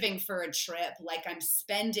saving for a trip. Like I'm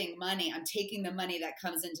spending money. I'm taking the money that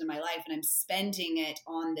comes into my life and I'm spending it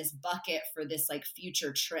on this bucket for this like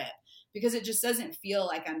future trip. Because it just doesn't feel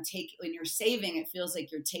like I'm taking, when you're saving, it feels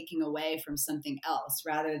like you're taking away from something else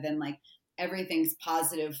rather than like everything's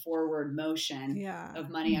positive forward motion of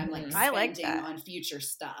money. I'm like spending on future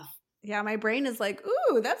stuff. Yeah, my brain is like,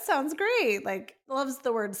 ooh, that sounds great. Like, loves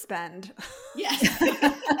the word spend. Yes.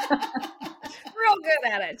 Real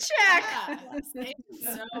good at it. Check.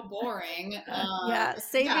 Yeah, so boring.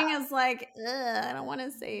 Saving is like, I don't want to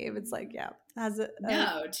save. It's like,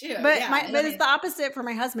 no, too. But it's the opposite for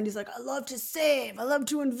my husband. He's like, I love to save. I love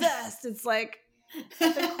to invest. It's like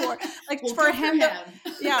at the core. Like well, for him,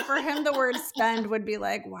 for him, the word spend would be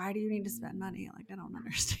like, why do you need to spend money? Like, I don't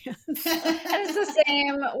understand. And it's the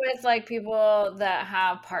same with like people that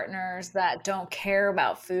have partners that don't care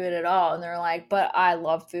about food at all. And they're like, but I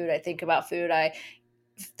love food. I think about food.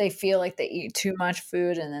 They feel like they eat too much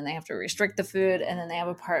food and then they have to restrict the food. And then they have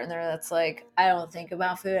a partner that's like, I don't think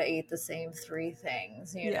about food. I eat the same 3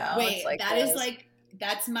 things, you know? Wait, it's like that is like,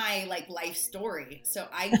 that's my like life story. So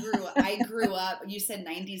I grew up, you said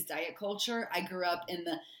 90s diet culture. I grew up in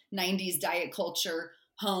the 90s diet culture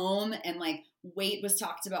home, and like weight was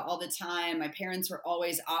talked about all the time. My parents were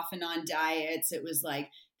always off and on diets. It was like,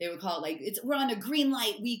 they would call it like, we're on a green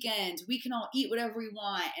light weekend. We can all eat whatever we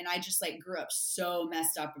want. And I just like grew up so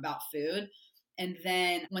messed up about food. And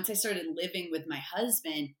then once I started living with my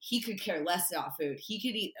husband, he could care less about food. He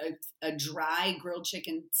could eat a dry grilled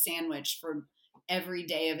chicken sandwich for every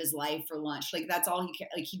day of his life for lunch. Like that's all he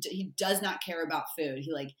like he does not care about food.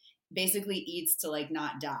 He like basically eats to like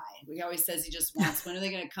not die. He always says he just wants, when are they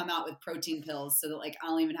going to come out with protein pills so that like I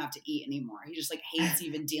don't even have to eat anymore. He just like hates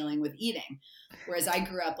even dealing with eating. Whereas I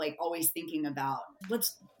grew up like always thinking about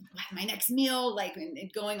what's my next meal, like and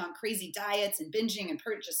going on crazy diets and binging and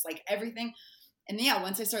just like everything. And yeah,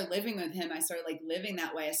 once I started living with him, I started like living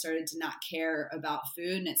that way. I started to not care about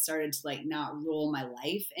food, and it started to like not rule my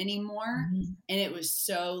life anymore. Mm-hmm. And it was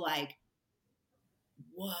so like,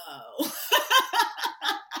 whoa,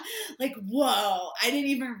 like, whoa, I didn't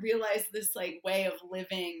even realize this like way of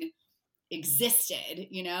living existed,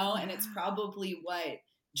 you know? And it's probably what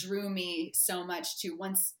drew me so much to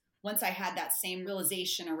once I had that same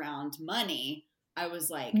realization around money, I was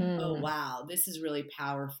like, oh, wow, this is really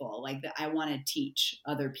powerful. Like I want to teach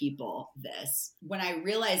other people this. When I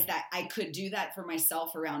realized that I could do that for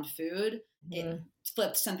myself around food, it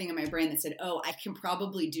flipped something in my brain that said, oh, I can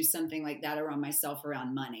probably do something like that around myself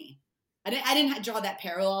around money. I didn't draw that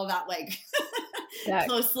parallel that like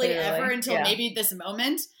closely ever until maybe this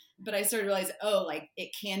moment. But I started to realize, oh, like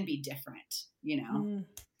it can be different, you know?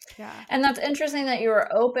 Yeah. And that's interesting that you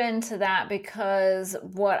were open to that, because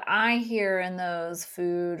what I hear in those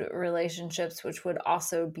food relationships, which would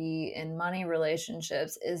also be in money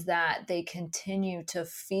relationships, is that they continue to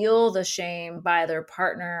feel the shame by their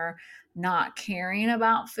partner not caring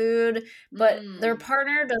about food, but their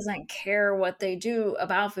partner doesn't care what they do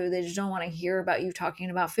about food. They just don't want to hear about you talking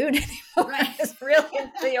about food anymore. Right. It's really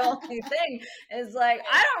the only thing. It's like,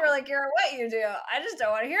 I don't really care what you do. I just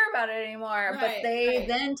don't want to hear about it anymore. But they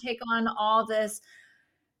then take on all this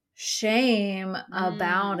shame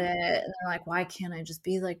about it. And they're like, why can't I just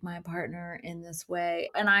be like my partner in this way?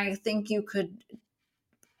 And I think you could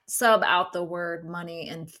sub out the word money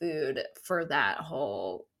and food for that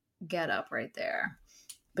whole get up right there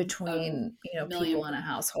between, people in a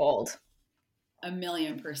household.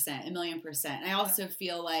 1,000,000%, 1,000,000%. I also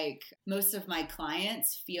feel like most of my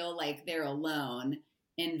clients feel like they're alone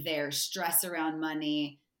in their stress around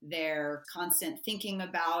money, their constant thinking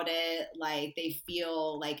about it. Like they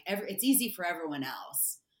feel like it's easy for everyone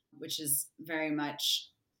else, which is very much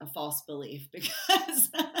a false belief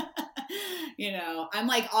because I'm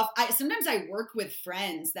like sometimes I work with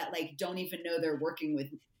friends that like don't even know they're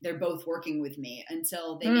both working with me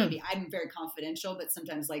until they maybe, I'm very confidential, but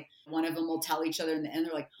sometimes like one of them will tell each other in the end,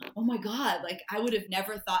 they're like, oh my God, like I would have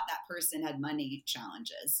never thought that person had money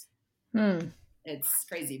challenges. It's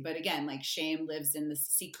crazy. But again, like shame lives in the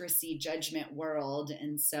secrecy judgment world.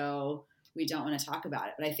 And so we don't want to talk about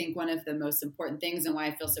it. But I think one of the most important things and why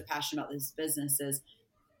I feel so passionate about this business is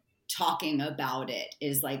talking about it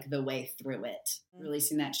is like the way through it,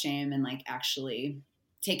 releasing that shame and like actually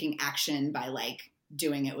taking action by like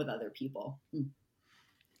doing it with other people.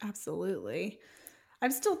 Absolutely.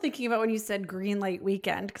 I'm still thinking about when you said green light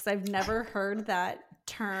weekend, because I've never heard that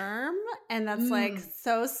term, and that's like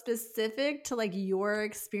so specific to like your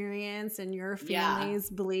experience and your family's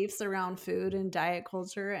beliefs around food and diet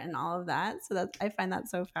culture and all of that. So I find that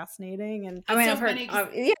so fascinating. And I mean, I've heard,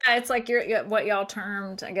 it's like what y'all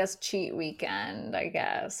termed, I guess, cheat weekend. I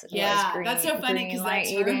guess. That's so funny because that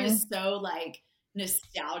term is so like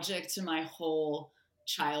nostalgic to my whole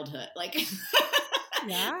childhood. Like.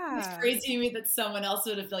 Yeah. It's crazy to me that someone else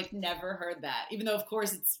would have like never heard that, even though of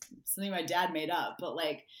course it's something my dad made up, but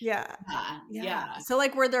like yeah. So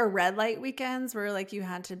like were there red light weekends where like you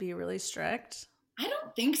had to be really strict? I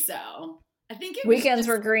don't think so. I think weekends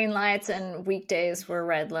were green lights and weekdays were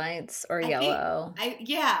red lights or yellow. I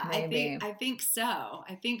think so.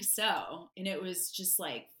 And it was just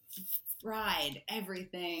like fried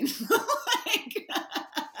everything. Like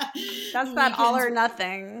that's that all or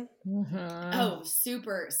nothing. Oh,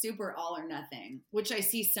 super, super all or nothing, which I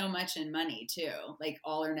see so much in money too. Like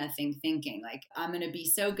all or nothing thinking, like I'm going to be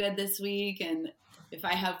so good this week. And if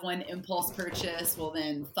I have one impulse purchase, well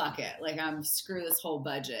then fuck it. Like screw this whole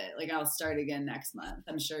budget. Like I'll start again next month.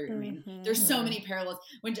 I'm sure. I mean, there's so many parallels.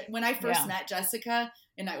 When I first met Jessica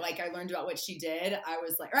and I learned about what she did, I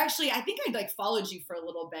was like, or actually I think I'd like followed you for a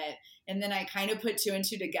little bit. And then I kind of put two and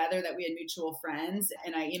two together that we had mutual friends.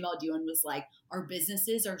 And I emailed you and was like, our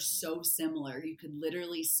businesses are so similar. You could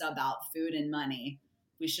literally sub out food and money.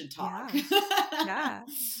 We should talk. Yeah.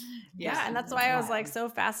 And that's why I was like so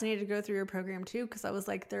fascinated to go through your program too. Cause I was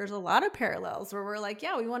like, there's a lot of parallels where we're like,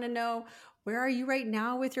 we want to know, where are you right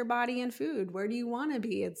now with your body and food? Where do you want to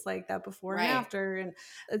be? It's like that before and after, and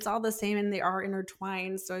it's all the same and they are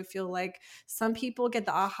intertwined. So I feel like some people get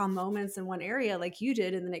the aha moments in one area like you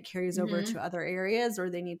did, and then it carries over to other areas, or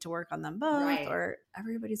they need to work on them both, or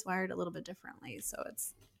everybody's wired a little bit differently. So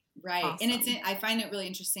it's awesome. And I find it really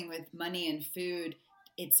interesting with money and food.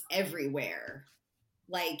 It's everywhere.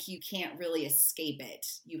 Like you can't really escape it.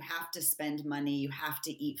 You have to spend money. You have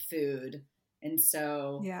to eat food. And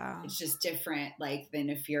so it's just different, like,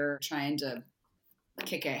 than if you're trying to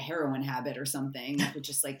kick a heroin habit or something. You could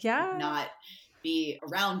just like not be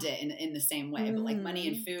around it in the same way. But like money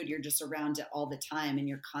and food, you're just around it all the time, and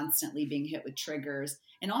you're constantly being hit with triggers,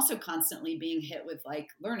 and also constantly being hit with like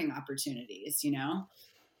learning opportunities, you know?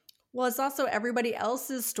 Well, it's also everybody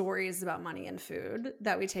else's stories about money and food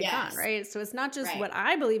that we take on, right? So it's not just what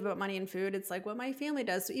I believe about money and food. It's like what my family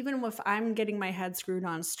does. So even if I'm getting my head screwed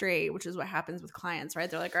on straight, which is what happens with clients, right?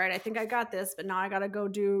 They're like, all right, I think I got this, but now I got to go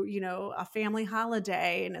do, a family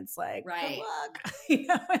holiday. And it's like, good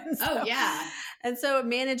luck. And so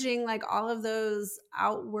managing like all of those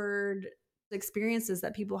outward experiences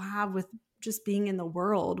that people have with just being in the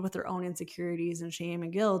world with their own insecurities and shame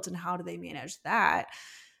and guilt, and how do they manage that?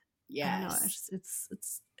 Yes. I don't know.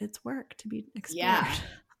 It's work to be explored. Yeah.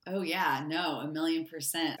 Oh yeah. No,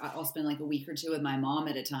 1,000,000%. I'll spend like a week or two with my mom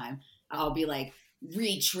at a time. I'll be like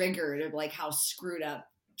re-triggered of like how screwed up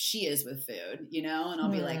she is with food, and I'll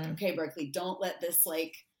be like, okay, Berkeley, don't let this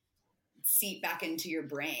like seep back into your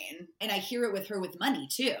brain. And I hear it with her with money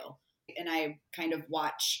too. And I kind of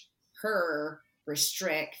watch her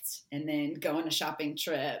restrict and then go on a shopping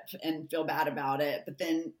trip and feel bad about it, but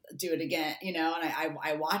then do it again, and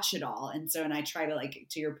I watch it all. And I try to, like,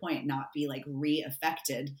 to your point, not be like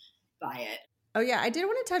re-affected by it. Oh yeah. I did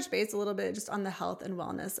want to touch base a little bit just on the health and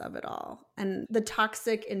wellness of it all, and the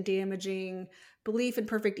toxic and damaging belief in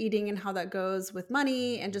perfect eating and how that goes with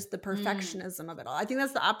money, and just the perfectionism of it all. I think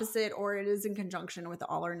that's the opposite, or it is in conjunction with the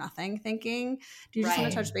all or nothing thinking. Do you just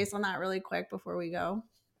want to touch base on that really quick before we go?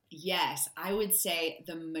 Yes, I would say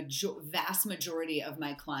the vast majority of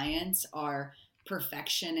my clients are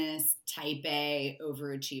perfectionist, type A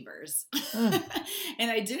overachievers.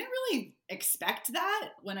 And I didn't really expect that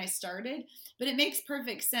when I started, but it makes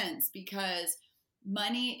perfect sense because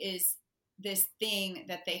money is this thing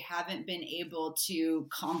that they haven't been able to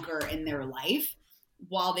conquer in their life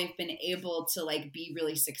while they've been able to like be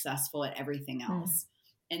really successful at everything else.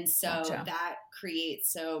 And so that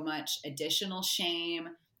creates so much additional shame.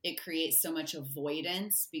 It creates so much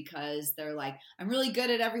avoidance because they're like, I'm really good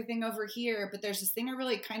at everything over here, but there's this thing I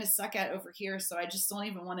really kind of suck at over here. So I just don't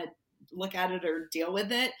even want to look at it or deal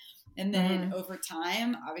with it. And then over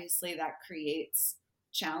time, obviously that creates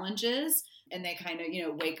challenges, and they kind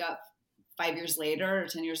of, wake up 5 years later or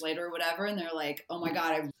 10 years later or whatever. And they're like, oh my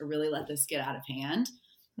God, I really let this get out of hand.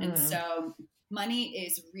 And so money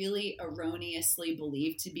is really erroneously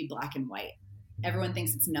believed to be black and white. Everyone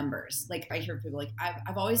thinks it's numbers. Like I hear people like,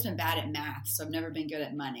 I've always been bad at math, so I've never been good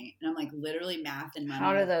at money. And I'm like, literally math and money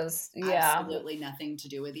how do those absolutely nothing to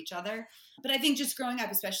do with each other. But I think just growing up,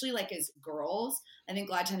 especially like as girls, I think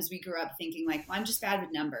a lot of times we grew up thinking like, well, I'm just bad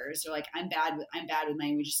with numbers, or like I'm bad with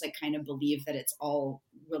money. We just like kind of believe that it's all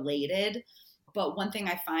related. But one thing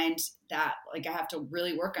I find that like I have to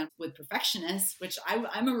really work on with perfectionists, which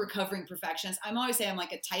I'm a recovering perfectionist. I'm always saying I'm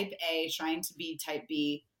like a type A trying to be type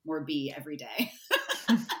B, more B every day.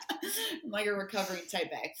 I'm like a recovering type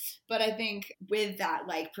A. But I think with that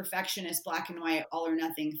like perfectionist, black and white, all or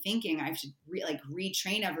nothing thinking, I have to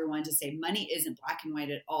retrain everyone to say money isn't black and white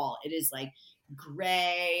at all. It is like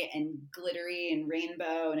gray and glittery and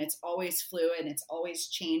rainbow, and it's always fluid and it's always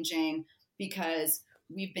changing because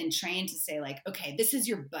we've been trained to say like, okay, this is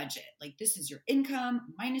your budget. Like this is your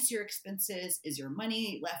income minus your expenses is your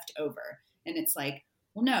money left over. And it's like,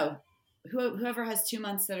 well, no, whoever has 2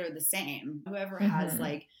 months that are the same, whoever has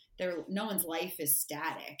like no one's life is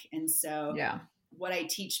static. And so what I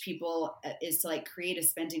teach people is to like create a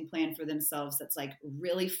spending plan for themselves that's like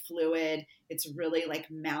really fluid. It's really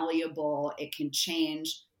like malleable. It can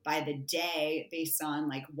change by the day based on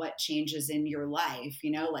like what changes in your life,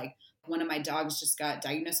 like one of my dogs just got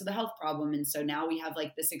diagnosed with a health problem. And so now we have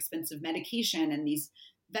like this expensive medication and these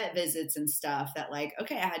vet visits and stuff that like,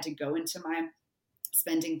 okay, I had to go into my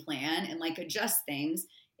spending plan and like adjust things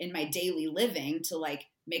in my daily living to like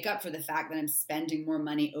make up for the fact that I'm spending more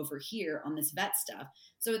money over here on this vet stuff.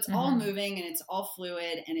 So it's all moving and it's all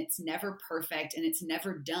fluid and it's never perfect and it's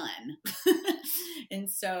never done. And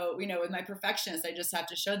so, with my perfectionists, I just have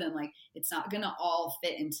to show them like, it's not going to all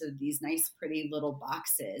fit into these nice, pretty little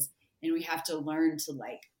boxes. And we have to learn to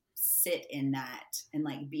like sit in that and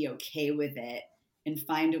like be okay with it and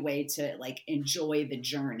find a way to like enjoy the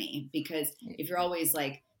journey. Because if you're always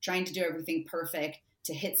like trying to do everything perfect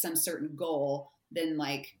to hit some certain goal, then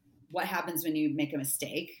like what happens when you make a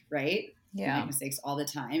mistake, right? Yeah. You make mistakes all the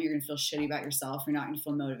time. You're going to feel shitty about yourself. You're not going to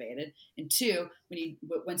feel motivated. And two,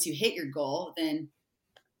 once you hit your goal, then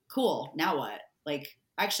cool. Now what? Like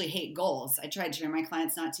I actually hate goals. I try to train my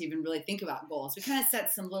clients not to even really think about goals. We kind of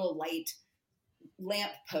set some little light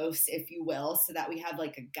lamp posts, if you will, so that we have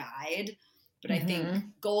like a guide. But I think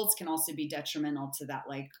goals can also be detrimental to that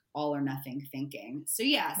like all or nothing thinking. So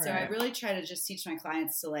yeah, so I really try to just teach my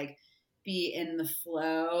clients to like be in the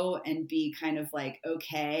flow and be kind of like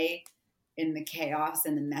okay in the chaos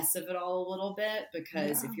and the mess of it all a little bit,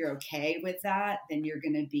 because if you're okay with that, then you're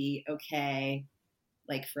going to be okay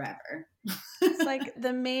like forever. It's like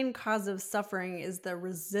the main cause of suffering is the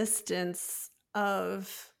resistance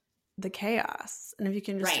of the chaos. And if you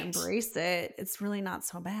can just embrace it, it's really not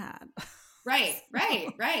so bad. Right.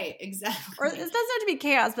 Exactly. Or it doesn't have to be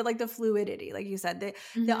chaos, but like the fluidity, like you said,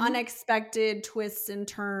 the unexpected twists and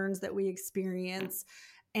turns that we experience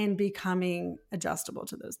and becoming adjustable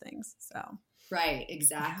to those things. So. Right,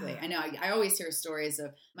 exactly. I know. I always hear stories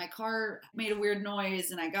of my car made a weird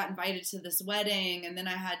noise and I got invited to this wedding and then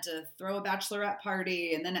I had to throw a bachelorette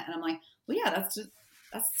party and I'm like, well, yeah, that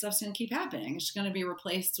stuff's going to keep happening. It's going to be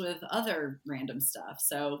replaced with other random stuff.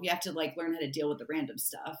 So you have to like learn how to deal with the random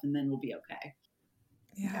stuff and then we'll be okay.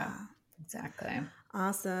 Yeah, exactly.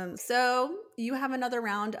 Awesome. So you have another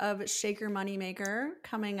round of Shake Your Moneymaker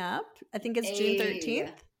coming up. I think it's June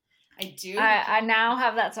 13th. I do. I now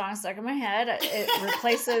have that song stuck in my head. It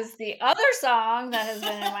replaces the other song that has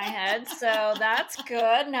been in my head. So that's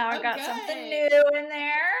good. Now I got something new in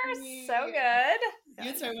there. So good.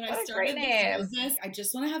 That's right. When I started this business, I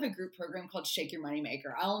just want to have a group program called Shake Your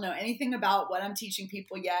Moneymaker. I don't know anything about what I'm teaching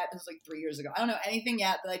people yet. It was like 3 years ago. I don't know anything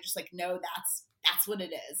yet, but I just like know that's what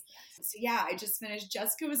it is. So yeah, I just finished.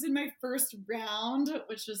 Jessica was in my first round,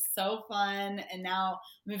 which was so fun. And now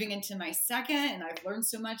moving into my second, and I've learned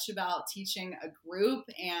so much about teaching a group.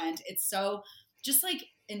 And it's so just like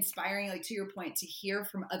inspiring, like to your point, to hear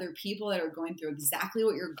from other people that are going through exactly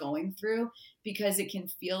what you're going through, because it can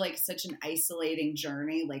feel like such an isolating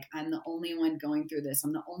journey. Like I'm the only one going through this.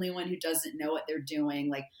 I'm the only one who doesn't know what they're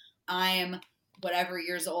doing. Like I'm whatever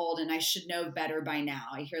years old and I should know better by now.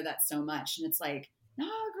 I hear that so much. And it's like, no,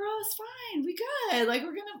 girl, it's fine. We good. Like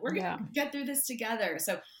we're gonna get through this together.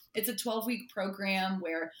 So it's a 12-week program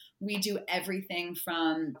where we do everything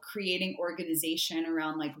from creating organization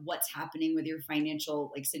around like what's happening with your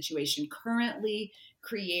financial like situation currently,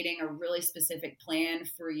 creating a really specific plan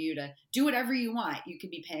for you to do whatever you want. You could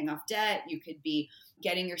be paying off debt. You could be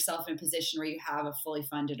getting yourself in a position where you have a fully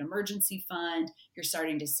funded emergency fund. You're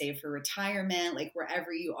starting to save for retirement, like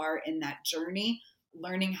wherever you are in that journey,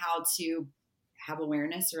 learning how to have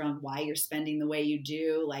awareness around why you're spending the way you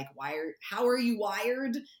do, like how are you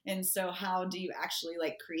wired? And so how do you actually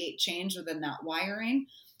like create change within that wiring?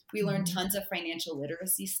 We learned tons of financial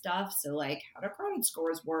literacy stuff. So like how do credit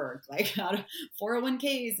scores work? Like how to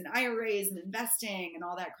 401ks and IRAs and investing and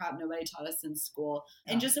all that crap nobody taught us in school.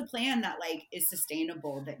 And just a plan that like is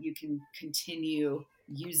sustainable that you can continue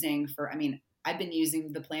using for, I've been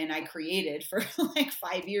using the plan I created for like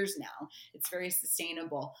 5 years now. It's very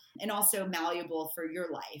sustainable and also malleable for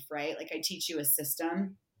your life, right? Like I teach you a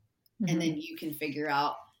system and then you can figure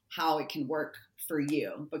out how it can work for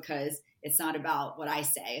you, because it's not about what I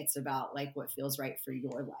say. It's about like what feels right for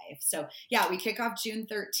your life. So yeah, we kick off June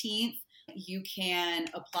 13th. You can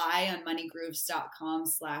apply on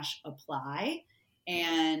moneygrooves.com/apply.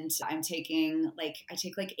 And I take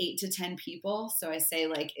like 8 to 10 people. So I say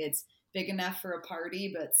like it's big enough for a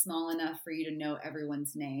party, but small enough for you to know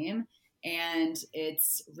everyone's name. And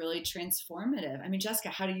it's really transformative. Jessica,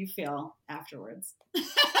 how do you feel afterwards?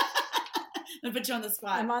 I'm gonna put you on the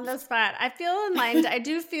spot. I'm on the spot. I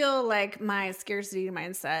do feel like my scarcity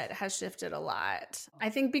mindset has shifted a lot. I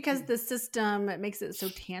think because the system makes it so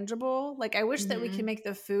tangible. Like I wish that we could make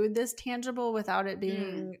the food this tangible without it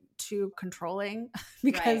being too controlling.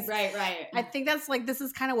 Because right. I think that's like, this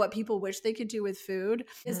is kind of what people wish they could do with food,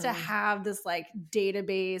 is to have this like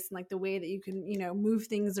database and like the way that you can, move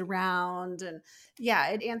things around. And yeah,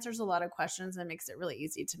 it answers a lot of questions and makes it really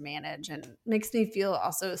easy to manage and makes me feel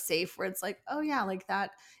also safe, where it's like, oh yeah, like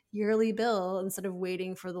that yearly bill, instead of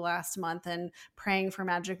waiting for the last month and praying for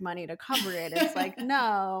magic money to cover it, it's like,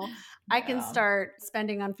 no, I can start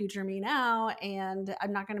spending on future me now, and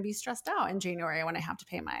I'm not going to be stressed out in January when I have to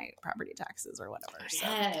pay my property taxes or whatever. So.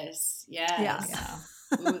 Yes. Yeah.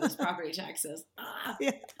 Ooh, those property taxes.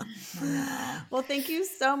 Yeah. Well, thank you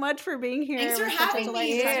so much for being here. Thanks for having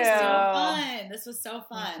me. This was so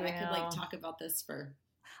fun. I could like talk about this for...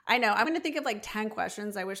 I know. I'm going to think of like 10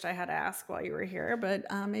 questions I wished I had to ask while you were here, but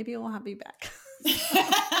maybe we'll have you back.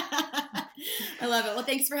 I love it. Well,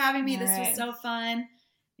 thanks for having me. This was so fun.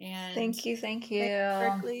 And thank you. Thanks,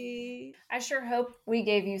 Berkeley. I sure hope we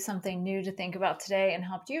gave you something new to think about today and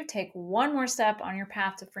helped you take one more step on your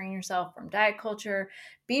path to freeing yourself from diet culture.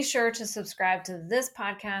 Be sure to subscribe to this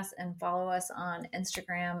podcast and follow us on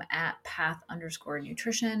Instagram at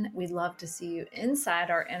path_nutrition. We'd love to see you inside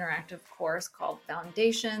our interactive course called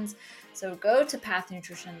Foundations. So go to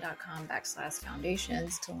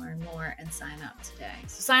pathnutrition.com/foundations to learn more and sign up today.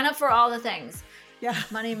 So sign up for all the things. Yeah.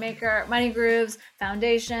 Money Maker, Money Grooves,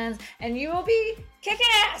 Foundations, and you will be kicking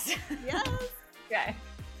ass. Yes. Okay.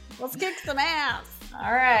 Let's kick some ass.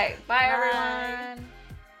 All right. Bye, Bye. everyone.